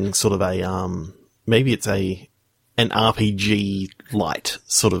that being sort of a maybe it's an RPG light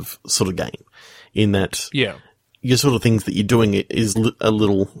sort of game, in that your sort of things that you're doing is a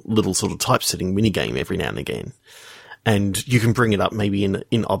little sort of typesetting mini game every now and again. And you can bring it up maybe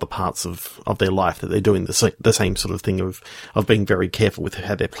in other parts of their life that they're doing the same sort of thing of being very careful with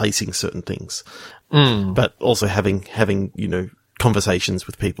how they're placing certain things. But also having conversations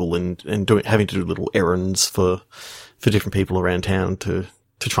with people and having to do little errands for different people around town to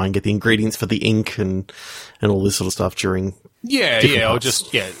try and get the ingredients for the ink and all this sort of stuff during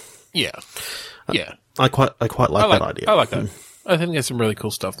parts. I quite like that idea. I like that. I think there's some really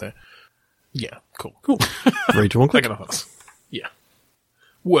cool stuff there. Yeah, cool. 3, 2, 1, click. Yeah.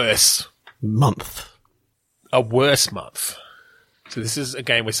 Worse. Month. A worse month. So this is a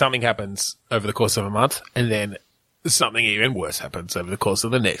game where something happens over the course of a month, and then something even worse happens over the course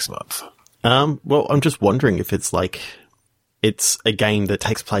of the next month. Well, I'm just wondering if it's a game that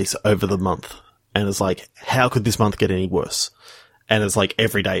takes place over the month, and it's like, how could this month get any worse? And it's like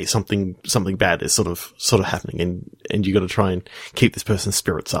every day something bad is sort of happening, and you got to try and keep this person's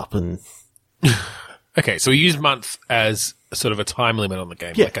spirits up. And okay, so we use month as sort of a time limit on the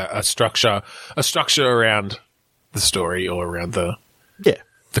game, like a structure around the story or around the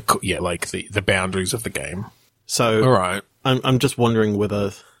boundaries of the game. So, all right, I'm just wondering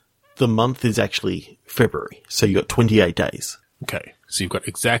whether the month is actually February. So you got 28 days. Okay, so you've got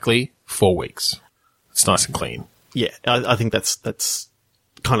exactly 4 weeks. It's nice and clean. Yeah, I think that's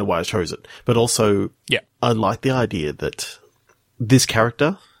kind of why I chose it. But also, I like the idea that this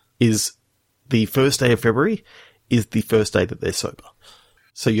character is the first day of February is the first day that they're sober.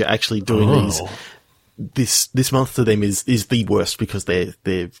 So you're actually doing this month to them is the worst because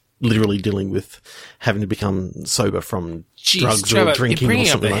they're literally dealing with having to become sober from drugs Trevor, or drinking or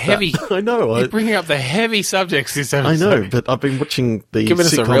something like that. I know. You're bringing up the heavy subjects this episode. I know, but I've been watching the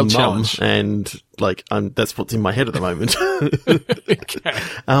sitcom Mum, and that's what's in my head at the moment.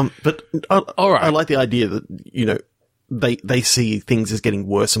 Okay. But I like the idea that, they see things as getting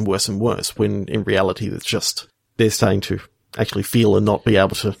worse and worse and worse when in reality it's just they're starting to actually feel and not be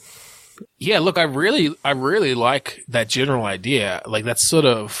able to. Yeah, look, I really like that general idea. Like that's sort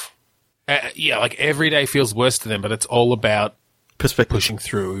of, like every day feels worse to them, but it's all about perspective, pushing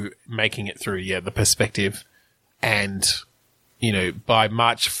through, making it through. Yeah, the perspective, and by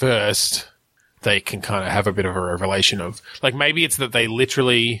March 1st, they can kind of have a bit of a revelation of like maybe it's that they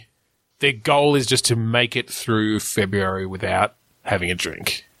literally their goal is just to make it through February without having a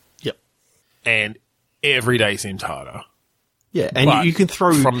drink. Yep, and every day seems harder. Yeah, and but you can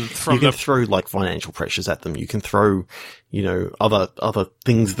throw throw like financial pressures at them. You can throw, other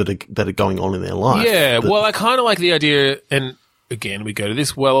things that are going on in their life. Yeah, well, I kind of like the idea, and again, we go to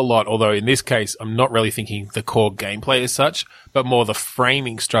this well a lot. Although in this case, I'm not really thinking the core gameplay as such, but more the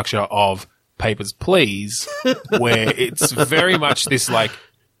framing structure of Papers, Please, where it's very much this like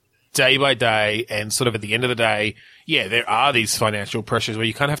day by day, and sort of at the end of the day, yeah, there are these financial pressures where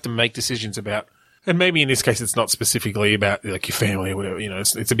you kind of have to make decisions about, and maybe in this case it's not specifically about like your family or whatever, you know,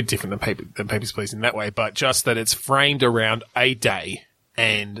 it's a bit different than Papers, Please in that way, but just that it's framed around a day,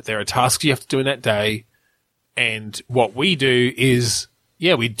 and there are tasks you have to do in that day, and what we do is,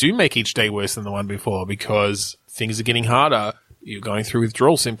 yeah, we do make each day worse than the one before because things are getting harder. You're going through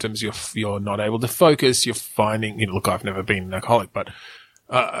withdrawal symptoms. You're not able to focus. You're finding, you know, look, I've never been an alcoholic, but,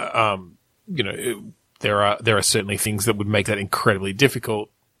 you know, there are certainly things that would make that incredibly difficult.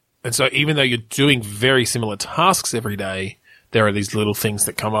 And so even though you're doing very similar tasks every day, there are these little things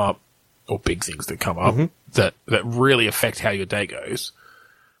that come up, or big things that come up, that really affect how your day goes.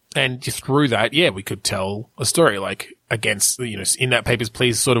 And through that, yeah, we could tell a story, like, against, you know, in that Papers,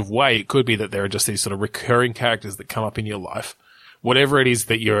 Please sort of way, it could be that there are just these sort of recurring characters that come up in your life. Whatever it is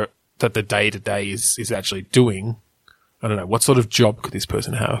that that the day-to-day is actually doing, I don't know, what sort of job could this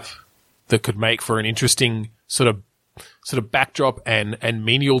person have that could make for an interesting sort of backdrop and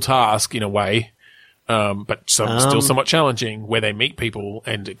menial task in a way, but still somewhat challenging, where they meet people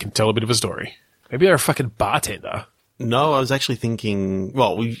and it can tell a bit of a story. Maybe they're a fucking bartender. No, I was actually thinking,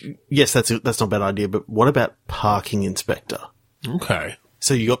 well, yes, that's not a bad idea, but what about parking inspector? Okay.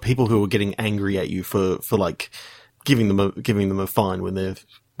 So you got people who are getting angry at you for like giving them a fine when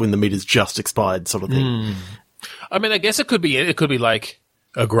the meter's just expired, sort of thing. I mean, I guess it could be like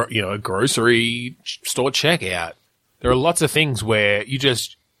a grocery store checkout. There are lots of things where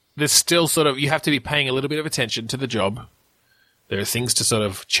there's still sort of, you have to be paying a little bit of attention to the job. There are things to sort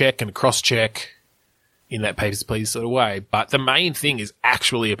of check and cross-check in that Papers, Please sort of way. But the main thing is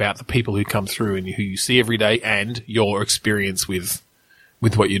actually about the people who come through and who you see every day and your experience with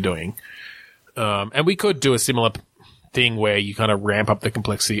what you're doing. And we could do a similar thing where you kind of ramp up the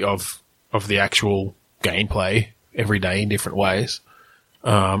complexity of the actual gameplay every day in different ways.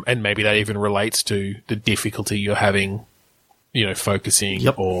 And maybe that even relates to the difficulty you're having, you know, focusing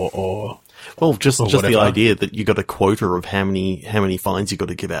or well, just whatever. the idea that you got a quota of how many fines you got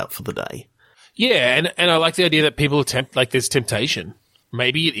to give out for the day. Yeah, and I like the idea that people attempt, like, there's temptation.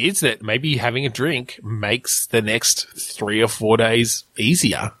 Maybe it is that maybe having a drink makes the next 3 or 4 days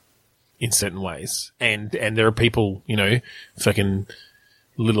easier in certain ways. And there are people, you know, fucking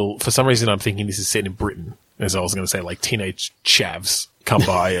little, for some reason I'm thinking this is set in Britain, as I was going to say, like teenage chavs come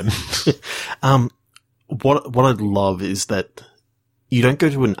by and what I'd love is that you don't go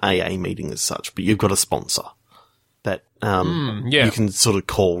to an AA meeting as such, but you've got a sponsor that you can sort of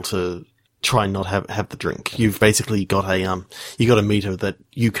call to try and not have the drink. You've basically got a meter that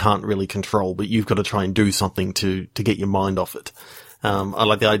you can't really control, but you've got to try and do something to get your mind off it. I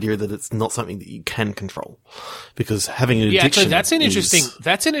like the idea that it's not something that you can control, because having an addiction. Yeah, that's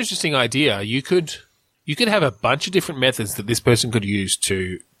an interesting idea. You could have a bunch of different methods that this person could use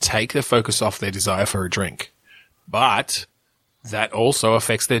to take the focus off their desire for a drink, but that also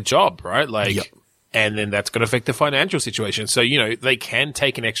affects their job, right? Like, and then that's going to affect the financial situation. So, you know, they can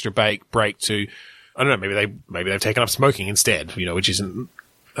take an extra break to, I don't know, maybe they've taken up smoking instead, you know, which isn't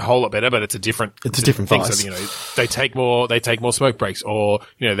a whole lot better, but it's a different thing. So, you know, they take more smoke breaks, or,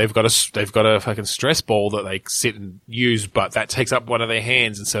 you know, they've got a fucking stress ball that they sit and use, but that takes up one of their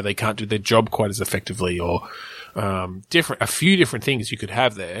hands, and so they can't do their job quite as effectively, or a few different things you could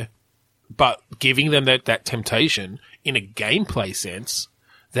have there, but giving them that temptation in a gameplay sense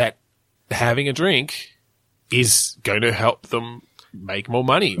that having a drink is going to help them make more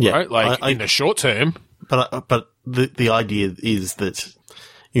money, right? Like, in the short term. But the idea is that,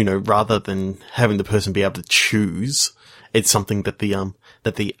 you know, rather than having the person be able to choose, it's something that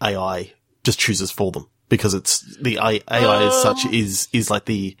the AI just chooses for them, because it's the AI as such is like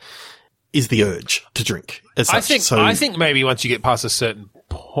the urge to drink. As such. I think maybe once you get past a certain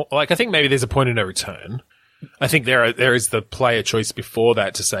point, like, I think maybe there's a point of no return. I think there is the player choice before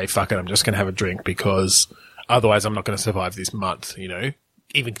that to say, fuck it, I'm just going to have a drink because otherwise I'm not going to survive this month, you know,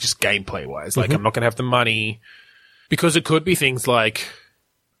 even just gameplay wise. Like, I'm not going to have the money, because it could be things like,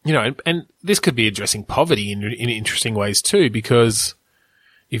 you know, and this could be addressing poverty in interesting ways too, because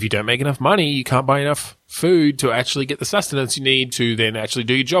if you don't make enough money, you can't buy enough food to actually get the sustenance you need to then actually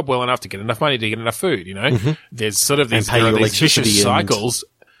do your job well enough to get enough money to get enough food, you know? There's sort of these vicious cycles.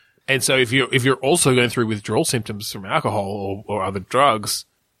 And so if you're also going through withdrawal symptoms from alcohol or other drugs,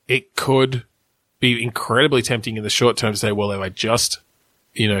 it could be incredibly tempting in the short term to say, well,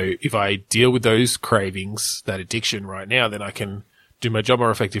 if I deal with those cravings, that addiction right now, then I can do my job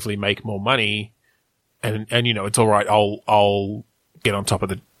more effectively, make more money, and you know, it's all right. I'll get on top of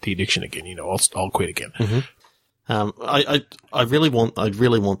the addiction again. You know, I'll quit again. I really want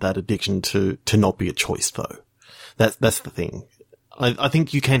that addiction to not be a choice, though. That's the thing. I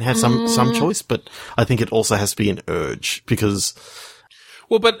think you can have some choice, but I think it also has to be an urge because.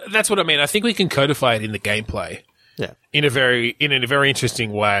 Well, but that's what I mean. I think we can codify it in the gameplay. Yeah. In a very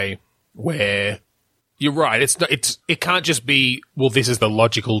interesting way where you're right. It can't just be, well, this is the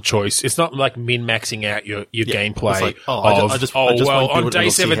logical choice. It's not like min-maxing out your gameplay. It's like, on day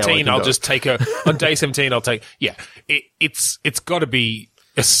 17, I'll just take on day 17, I'll take, it's got to be,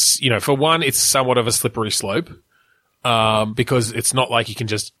 for one, it's somewhat of a slippery slope. Because it's not like you can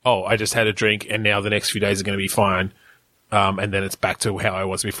just, I just had a drink and now the next few days are going to be fine. And then it's back to how I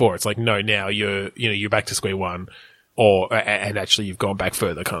was before. It's like, no, now you're back to square one and actually you've gone back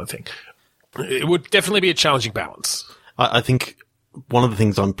further kind of thing. It would definitely be a challenging balance. I think one of the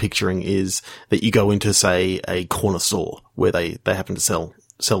things I'm picturing is that you go into, say, a corner store where they happen to sell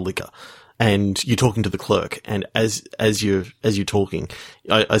liquor and you're talking to the clerk. And as you're talking,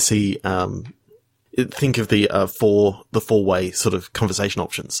 I see, think of the four-way sort of conversation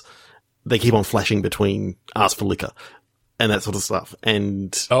options. They keep on flashing between ask for liquor and that sort of stuff.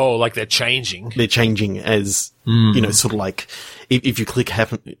 And like they're changing. They're changing as sort of like if you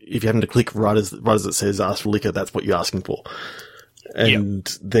happen to click right as it says ask for liquor, that's what you're asking for. And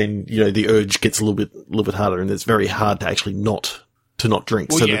then the urge gets a little bit harder, and it's very hard to actually not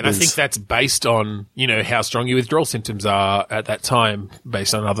drink. Well, so and I think that's based on how strong your withdrawal symptoms are at that time,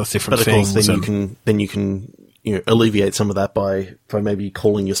 based on other different things. But of course, then you can alleviate some of that by maybe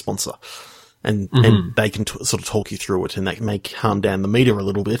calling your sponsor, and they can sort of talk you through it, and that may calm down the meter a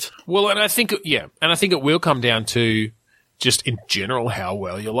little bit. Well, and I think it will come down to just in general how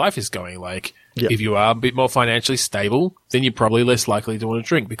well your life is going. Like if you are a bit more financially stable, then you're probably less likely to want to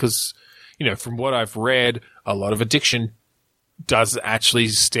drink because from what I've read, a lot of addiction does actually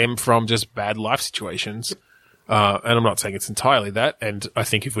stem from just bad life situations. And I'm not saying it's entirely that. And I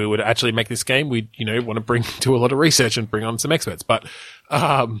think if we were to actually make this game, we'd, want to do a lot of research and bring on some experts. But,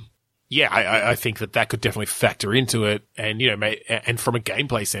 I think that could definitely factor into it. And, and from a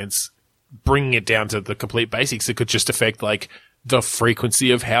gameplay sense, bringing it down to the complete basics, it could just affect like the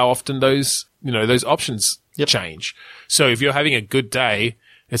frequency of how often those options change. So if you're having a good day,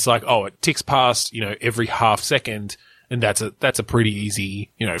 it's like, it ticks past, every half second. And that's a pretty easy,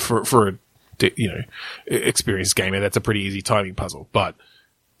 for a, experienced gamer, that's a pretty easy timing puzzle. But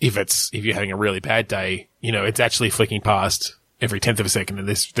if you're having a really bad day, it's actually flicking past every 10th of a second, and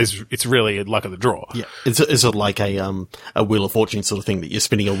it's really a luck of the draw. Yeah. It's sort of like a Wheel of Fortune sort of thing that you're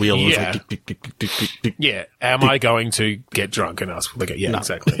spinning a wheel. Yeah. And it's like, tick, tick, tick, tick, tick, tick. Yeah. Am I going to get drunk and ask? Yeah, no.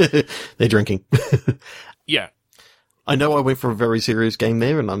 Exactly. They're drinking. Yeah. I know I went for a very serious game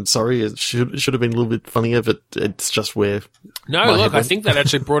there, and I'm sorry. It should have been a little bit funnier, but it's just where. No, look, I think that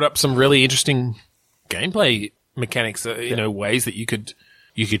actually brought up some really interesting gameplay mechanics. Ways that you could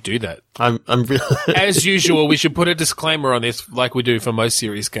do that. I'm really as usual. We should put a disclaimer on this, like we do for most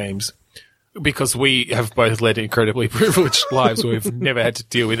serious games, because we have both led incredibly privileged lives. We've never had to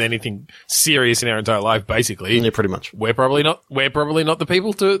deal with anything serious in our entire life. Basically, yeah, pretty much. We're probably not the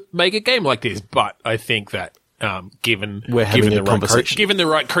people to make a game like this, but I think that. Given the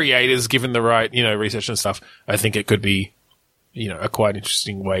right creators, given the right, research and stuff, I think it could be, a quite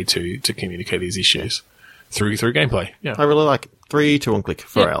interesting way to communicate these issues through gameplay. Yeah. I really like it. 3-2 on click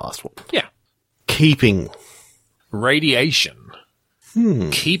for our last one. Yeah. Keeping radiation.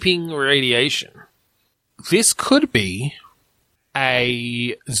 Keeping radiation. This could be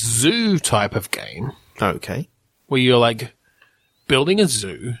a zoo type of game. Okay. Where you're like building a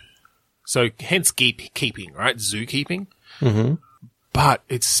zoo. So hence keeping, right? Zookeeping. Mm-hmm. But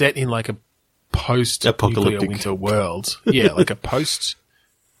it's set in like a post-nuclear winter world. Yeah, like a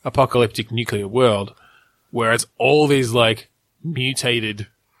post-apocalyptic nuclear world, whereas all these like mutated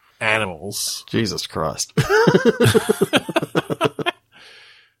animals. Jesus Christ.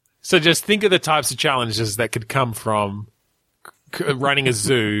 So just think of the types of challenges that could come from running a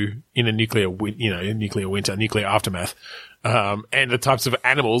zoo in a nuclear winter, nuclear aftermath, and the types of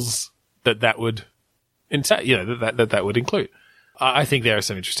animals that would that would include. I think there are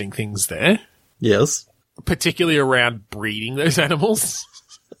some interesting things there. Yes. Particularly around breeding those animals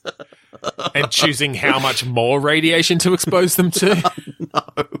and choosing how much more radiation to expose them to. No.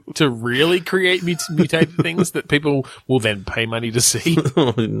 To really create mutated things that people will then pay money to see.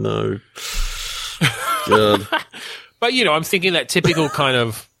 Oh, no. God. But, I'm thinking that typical kind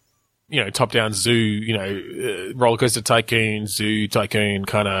of, top-down zoo, roller coaster tycoon, zoo tycoon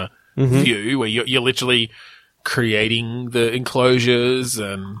kind of view where you're literally creating the enclosures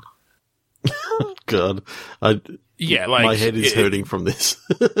and... God. My head is hurting from this.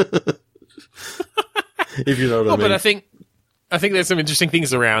 If you know what I mean. But I think there's some interesting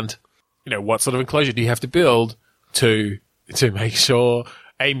things around, what sort of enclosure do you have to build to to make sure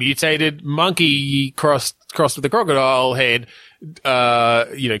a mutated monkey crossed with a crocodile head,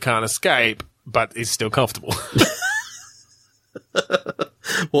 can't escape, but is still comfortable.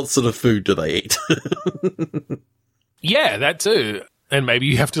 What sort of food do they eat? Yeah, that too. And maybe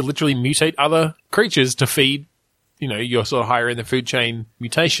you have to literally mutate other creatures to feed, your sort of higher in the food chain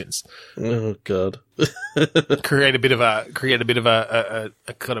mutations. Oh God. create a bit of a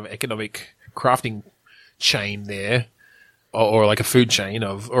kind of economic crafting chain there, or like a food chain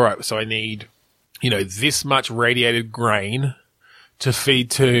of, all right, so I need, this much radiated grain to feed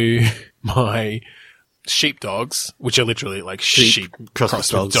to my sheepdogs, which are literally like sheep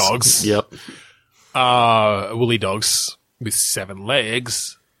crossed with dogs. Yep. Woolly dogs with 7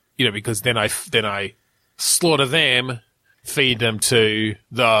 legs, because then I slaughter them, feed them to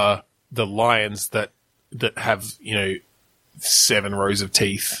the lions that have, 7 rows of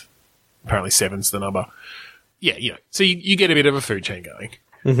teeth. Apparently 7's the number. Yeah, so you get a bit of a food chain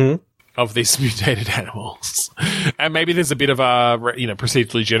going of these mutated animals. And maybe there's a bit of a,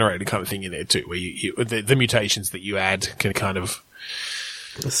 procedurally generated kind of thing in there too, where the mutations that you add can kind of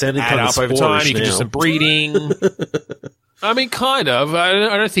add up over time. You can do some breeding. I mean, kind of.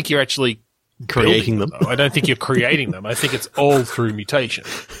 I don't think you're actually creating them. I don't think you're creating them. I think it's all through mutation.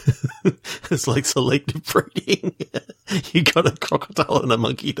 It's like selective breeding. You got a crocodile and a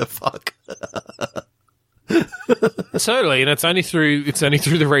monkey to fuck. Totally, and it's only through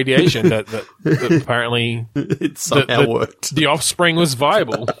the radiation that apparently it somehow worked. The offspring was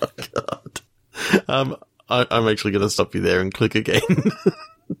viable. Oh, God. I'm actually going to stop you there and click again.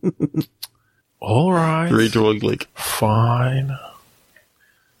 All right. Redraw click. Fine.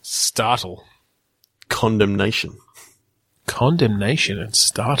 Startle. Condemnation. Condemnation and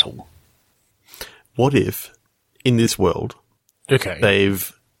startle. What if, in this world, okay,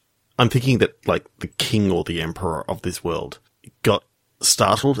 I'm thinking that, like, the king or the emperor of this world got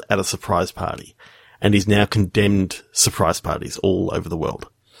startled at a surprise party and is now condemned surprise parties all over the world.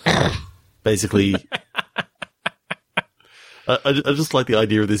 Basically, I just like the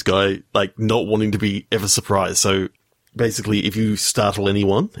idea of this guy, like, not wanting to be ever surprised. So, basically, if you startle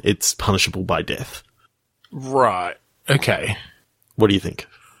anyone, it's punishable by death. Right. Okay. What do you think?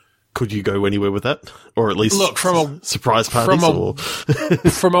 Could you go anywhere with that? Or at least look from a surprise parties?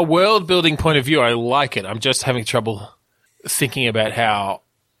 From a world building point of view, I like it. I'm just having trouble thinking about how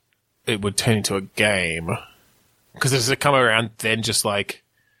it would turn into a game. Because does it come around then just like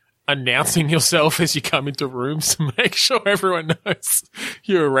announcing yourself as you come into rooms to make sure everyone knows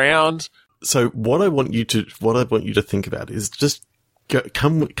you're around? So what I want you to think about is just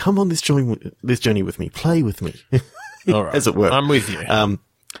come on this journey with me, play with me, all right, as it were. I'm with you.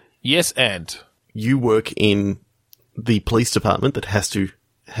 Yes, and you work in the police department that has to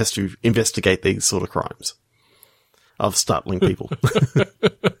investigate these sort of crimes of startling people.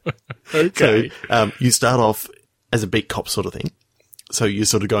 Okay. So you start off as a beat cop sort of thing. So you're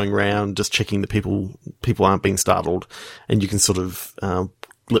sort of going around just checking that people aren't being startled, and you can sort of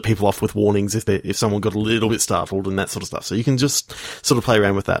let people off with warnings if someone got a little bit startled and that sort of stuff. So you can just sort of play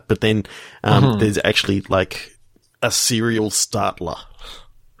around with that. But then there's actually like a serial startler.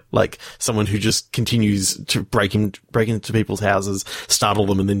 Like someone who just continues to break into people's houses, startle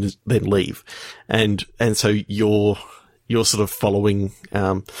them, and then leave. And so you're sort of following,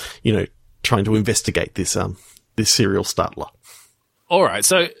 trying to investigate this serial startler. All right.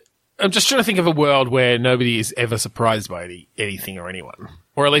 So I'm just trying to think of a world where nobody is ever surprised by anything or anyone,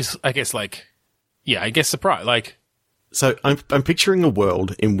 or at least I guess surprise. Like, so I'm picturing a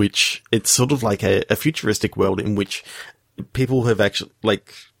world in which it's sort of like a futuristic world in which people have actually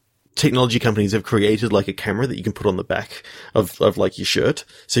like. Technology companies have created like a camera that you can put on the back of like your shirt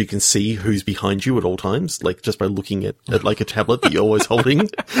so you can see who's behind you at all times, like just by looking at like a tablet that you're always holding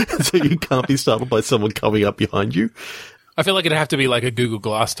so you can't be startled by someone coming up behind you. I feel like it'd have to be like a Google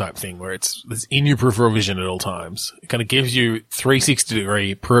Glass type thing where it's in your peripheral vision at all times. It kind of gives you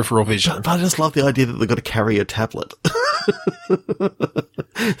 360-degree peripheral vision. But I just love the idea that they've got to carry a tablet.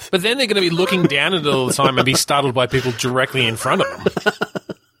 But then they're going to be looking down at it all the time and be startled by people directly in front of them.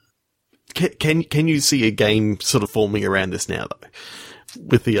 Can you see a game sort of forming around this now though?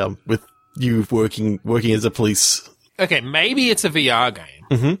 With the with you working as a police. Okay, maybe it's a VR game.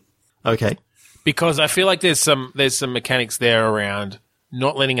 Mm-hmm. Okay. Because I feel like there's some mechanics there around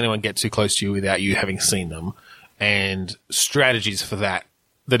not letting anyone get too close to you without you having seen them, and strategies for that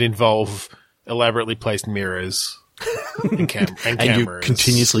involve elaborately placed mirrors and cameras. And you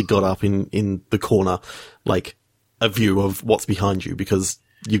continuously got up in the corner, like a view of what's behind you because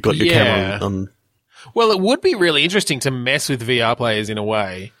you've got your camera on. Well, it would be really interesting to mess with VR players in a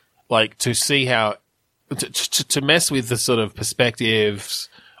way, like to see how to mess with the sort of perspectives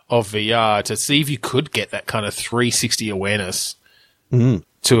of VR to see if you could get that kind of 360 awareness to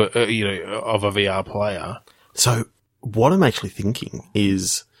of a VR player. So what I'm actually thinking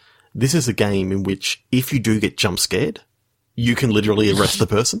is this is a game in which if you do get jump scared, you can literally arrest the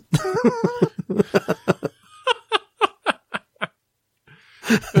person.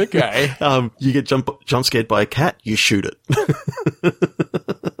 Okay. You get jump scared by a cat, you shoot it.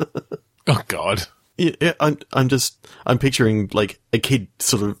 Oh God. Yeah, I'm picturing like a kid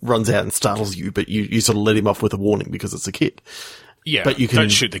sort of runs out and startles you, but you sort of let him off with a warning because it's a kid. Yeah, but you can don't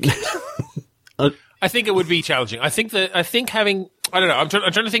shoot the kid. I think it would be challenging. I think having, I don't know. I'm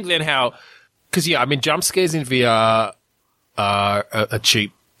trying to think then how, because yeah, I mean, jump scares in VR are a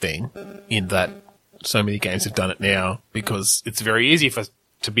cheap thing in that so many games have done it now because it's very easy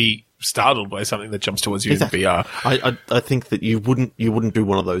to be startled by something that jumps towards you in VR. I think that you wouldn't do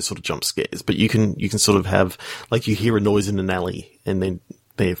one of those sort of jump scares, but you can sort of have, like, you hear a noise in an alley and then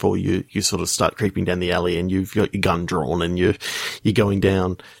therefore you sort of start creeping down the alley and you've got your gun drawn and you're going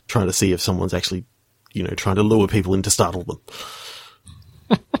down trying to see if someone's actually, trying to lure people in to startle them.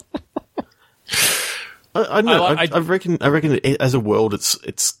 I know. I reckon as a world,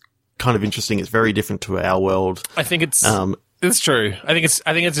 it's kind of interesting. It's very different to our world. I think it's true. I think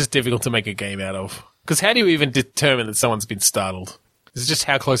it's just difficult to make a game out of. Because how do you even determine that someone's been startled? It's just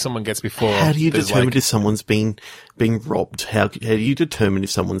how close someone gets before. How do you determine if someone's being robbed? How do you determine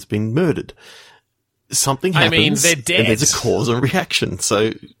if someone's been murdered? Something happens. I mean, they're dead. And there's a cause and reaction.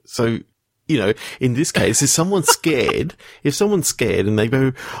 So in this case, if someone's scared, and they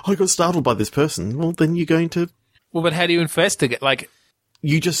go, I got startled by this person, well, then you're going to. Well, but how do you investigate? Like,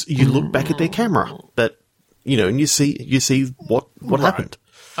 you look back at their camera and you see what happened.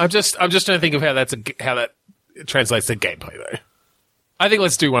 I'm just trying to think of how that translates to gameplay though. I think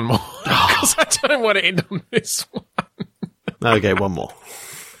let's do one more because I don't want to end on this one. Okay, one more.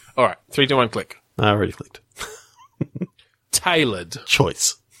 All right, 3, 2, 1, click. I already clicked. Tailored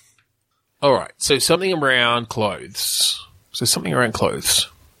choice. All right, so something around clothes.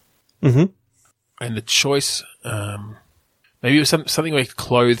 Mm-hmm. And the choice, maybe it was something where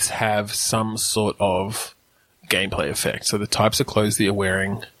clothes have some sort of gameplay effect. So the types of clothes that you're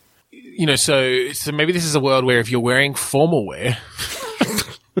wearing, so maybe this is a world where if you're wearing formal wear,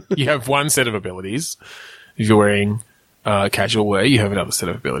 you have one set of abilities. If you're wearing casual wear, you have another set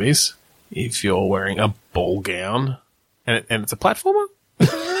of abilities. If you're wearing a ball gown and it's a platformer.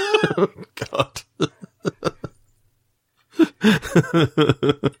 God.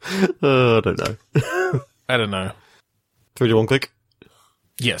 I don't know. 3, 2, 1, click.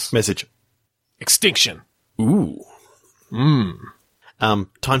 Yes. Message. Extinction. Ooh. Time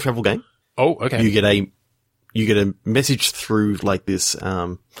travel game. Oh, okay. You get a message through like this.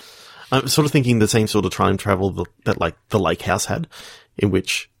 I'm sort of thinking the same sort of time travel that like the Lake House had, in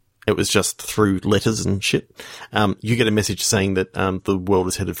which it was just through letters and shit. You get a message saying that the world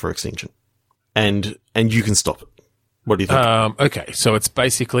is headed for extinction, and you can stop it. What do you think? Okay, so it's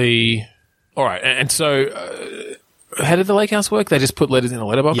basically all right. And so, how did the Lake House work? They just put letters in a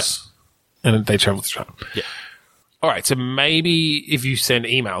letterbox, and they travel through time. Yeah. All right, so maybe if you send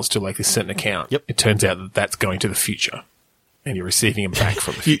emails to like this certain account, it turns out that that's going to the future, and you're receiving them back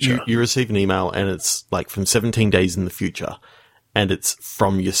from the future. You receive an email, and it's like from 17 days in the future, and it's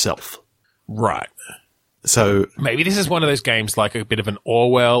from yourself. Right. So maybe this is one of those games like a bit of an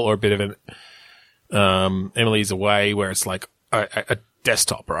Orwell or a bit of an Emily's Away, where it's like a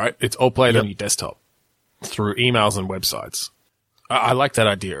desktop, right? It's all played on your desktop through emails and websites. I like that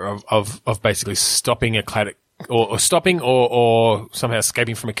idea of basically stopping a or stopping or somehow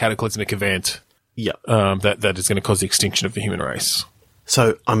escaping from a cataclysmic event. Yeah. That is going to cause the extinction of the human race.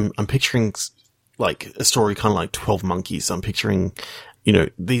 So I'm picturing like a story kind of like 12 Monkeys. I'm picturing,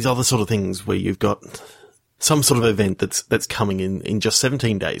 these other sort of things where you've got some sort of event that's coming in just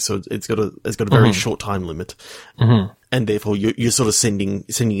 17 days. So it's got a very short time limit. Mm-hmm. And therefore you're sort of sending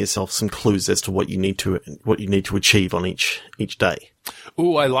yourself some clues as to what you need to achieve on each day.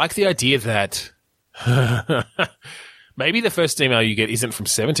 Ooh, I like the idea that maybe the first email you get isn't from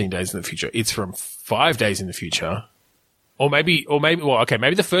 17 days in the future. It's from 5 days in the future. Or maybe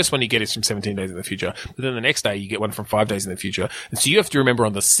the first one you get is from 17 days in the future, but then the next day you get one from 5 days in the future. And so you have to remember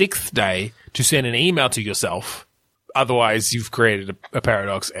on the 6th day to send an email to yourself. Otherwise you've created a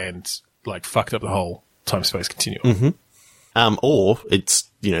paradox and like fucked up the whole time-space continuum. Mm-hmm. Or it's,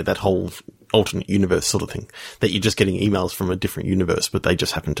 that whole alternate universe sort of thing that you're just getting emails from a different universe, but they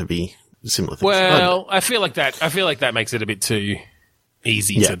just happen to be similar things. Well, I feel like that makes it a bit too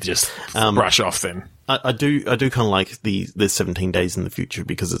easy to just brush off then. I do kind of like the 17 days in the future,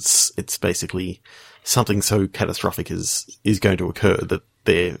 because it's basically something so catastrophic is going to occur that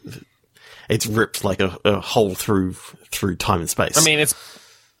it's ripped like a hole through time and space. I mean, it's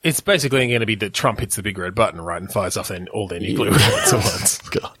basically going to be that Trump hits the big red button, right, and fires off all their nuclear weapons at once.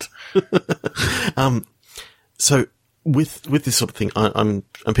 God. So with this sort of thing, I'm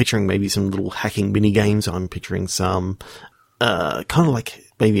picturing maybe some little hacking mini games. I'm picturing some kind of like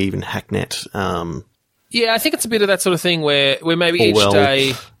maybe even Hacknet. Yeah, I think it's a bit of that sort of thing where maybe Orwell, each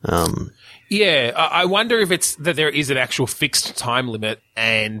day. Yeah, I wonder if it's that there is an actual fixed time limit,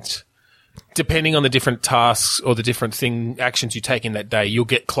 and depending on the different tasks or the different actions you take in that day, you'll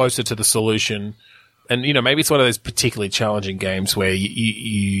get closer to the solution. And, maybe it's one of those particularly challenging games where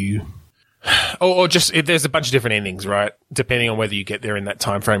or just there's a bunch of different endings, right? Depending on whether you get there in that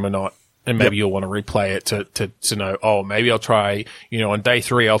time frame or not. And maybe you'll want to replay it to know, oh, maybe I'll try, on day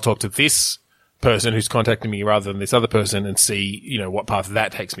 3, I'll talk to this person who's contacting me rather than this other person and see, what path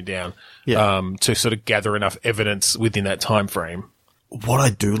that takes me down. Yeah. To sort of gather enough evidence within that time frame. What I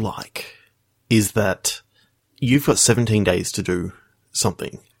do like is that you've got 17 days to do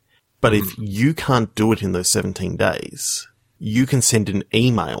something, but if you can't do it in those 17 days, you can send an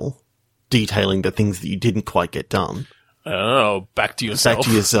email detailing the things that you didn't quite get done. Oh, back to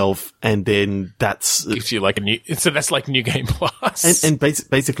yourself. And then that's gives you like that's like New Game Plus. And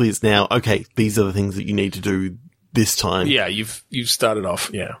basically it's now, okay, these are the things that you need to do this time. Yeah, you've started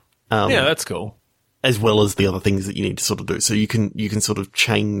off. Yeah. Yeah, that's cool. As well as the other things that you need to sort of do. So you can sort of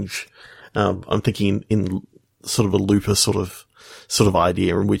change, I'm thinking in sort of a looper sort of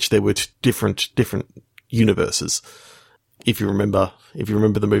idea in which there were different universes. If you remember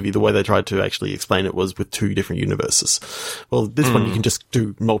the movie, the way they tried to actually explain it was with 2 different universes. Well, this one you can just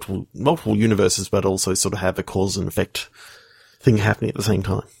do multiple universes, but also sort of have a cause and effect thing happening at the same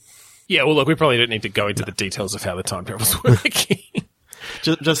time. Yeah, well, look, we probably don't need to go into the details of how the time travel's working.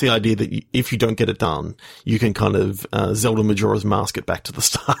 Just the idea that if you don't get it done, you can kind of Zelda Majora's Mask it back to the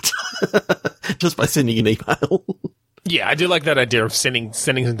start just by sending an email. Yeah, I do like that idea of sending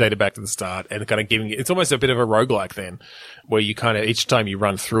some data back to the start and kind of giving it's almost a bit of a roguelike then, where you kind of each time you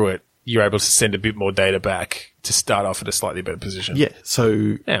run through it, you're able to send a bit more data back to start off at a slightly better position. Yeah,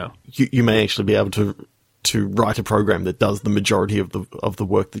 so you may actually be able to write a program that does the majority of the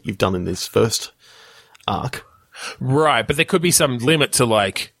work that you've done in this first arc. Right, but there could be some limit to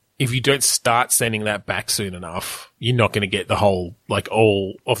like if you don't start sending that back soon enough, you're not going to get the whole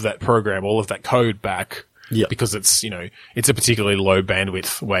all of that program, all of that code back. Yeah, because it's it's a particularly low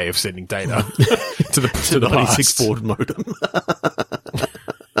bandwidth way of sending data to the 96 baud modem.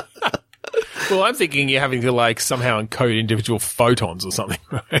 Well, I'm thinking you're having to like somehow encode individual photons or something,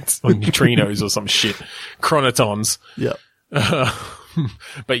 right? Or neutrinos or some shit, chronotons. Yeah.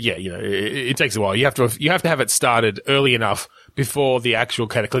 But yeah, it takes a while. You have to have it started early enough before the actual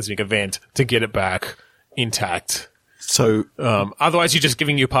cataclysmic event to get it back intact. So, otherwise you're just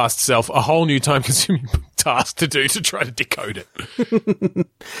giving your past self a whole new time-consuming task to do to try to decode it.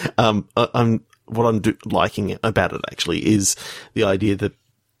 What I'm liking about it actually is the idea that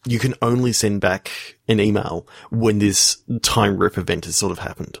you can only send back an email when this time rip event has sort of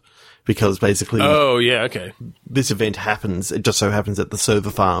happened. Because basically, oh yeah, okay, this event happens. It just so happens at the server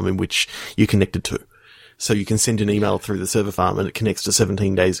farm in which you're connected to. So you can send an email through the server farm and it connects to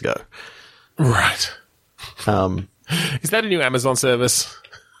 17 days ago. Right. Is that a new Amazon service?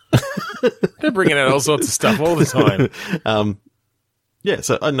 They're bringing out all sorts of stuff all the time. Yeah,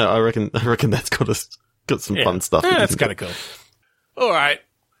 so I know. I reckon that's got some fun stuff. Yeah, that's kind of cool. All right,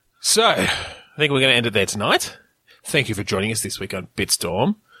 so I think we're going to end it there tonight. Thank you for joining us this week on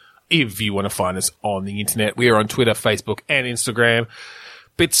Bitstorm. If you want to find us on the internet, we are on Twitter, Facebook, and Instagram.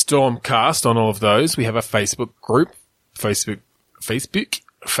 Bitstormcast on all of those. We have a Facebook group,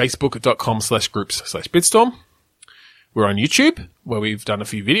 facebook.com/groups/Bitstorm. We're on YouTube, where we've done a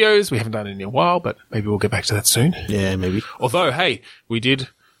few videos. We haven't done it in a while, but maybe we'll get back to that soon. Yeah, maybe. Although, hey, we did,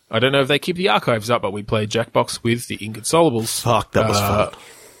 I don't know if they keep the archives up, but we played Jackbox with the Inconsolables. Fuck, that was fun.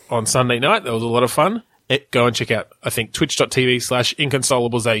 On Sunday night. That was a lot of fun. Go and check out, I think,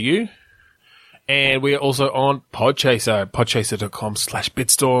 twitch.tv/inconsolablesau. And we are also on Podchaser,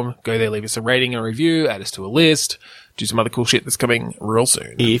 podchaser.com/Bitstorm. Go there, leave us a rating and a review, add us to a list, do some other cool shit that's coming real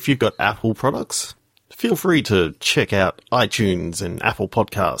soon. If you've got Apple products, feel free to check out iTunes and Apple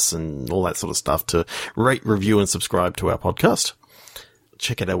Podcasts and all that sort of stuff to rate, review, and subscribe to our podcast.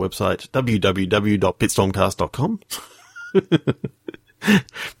 Check out our website, www.bitstormcast.com.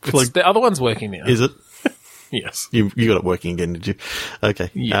 The other one's working now. Is it? Yes. You got it working again, did you?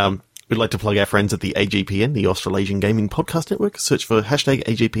 Okay. Yeah. We'd like to plug our friends at the AGPN, the Australasian Gaming Podcast Network. Search for hashtag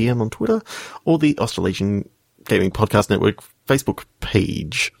AGPN on Twitter or the Australasian Gaming Podcast Network Facebook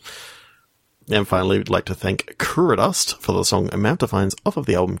page. And finally, we'd like to thank Kuradust for the song Amount Defines off of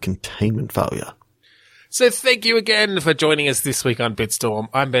the album Containment Failure. So thank you again for joining us this week on Bitstorm.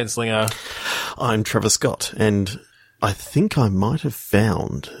 I'm Ben Slinger. I'm Trevor Scott, and I think I might have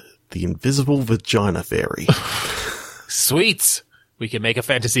found the invisible vagina fairy. Sweet. We can make a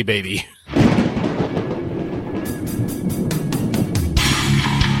fantasy baby.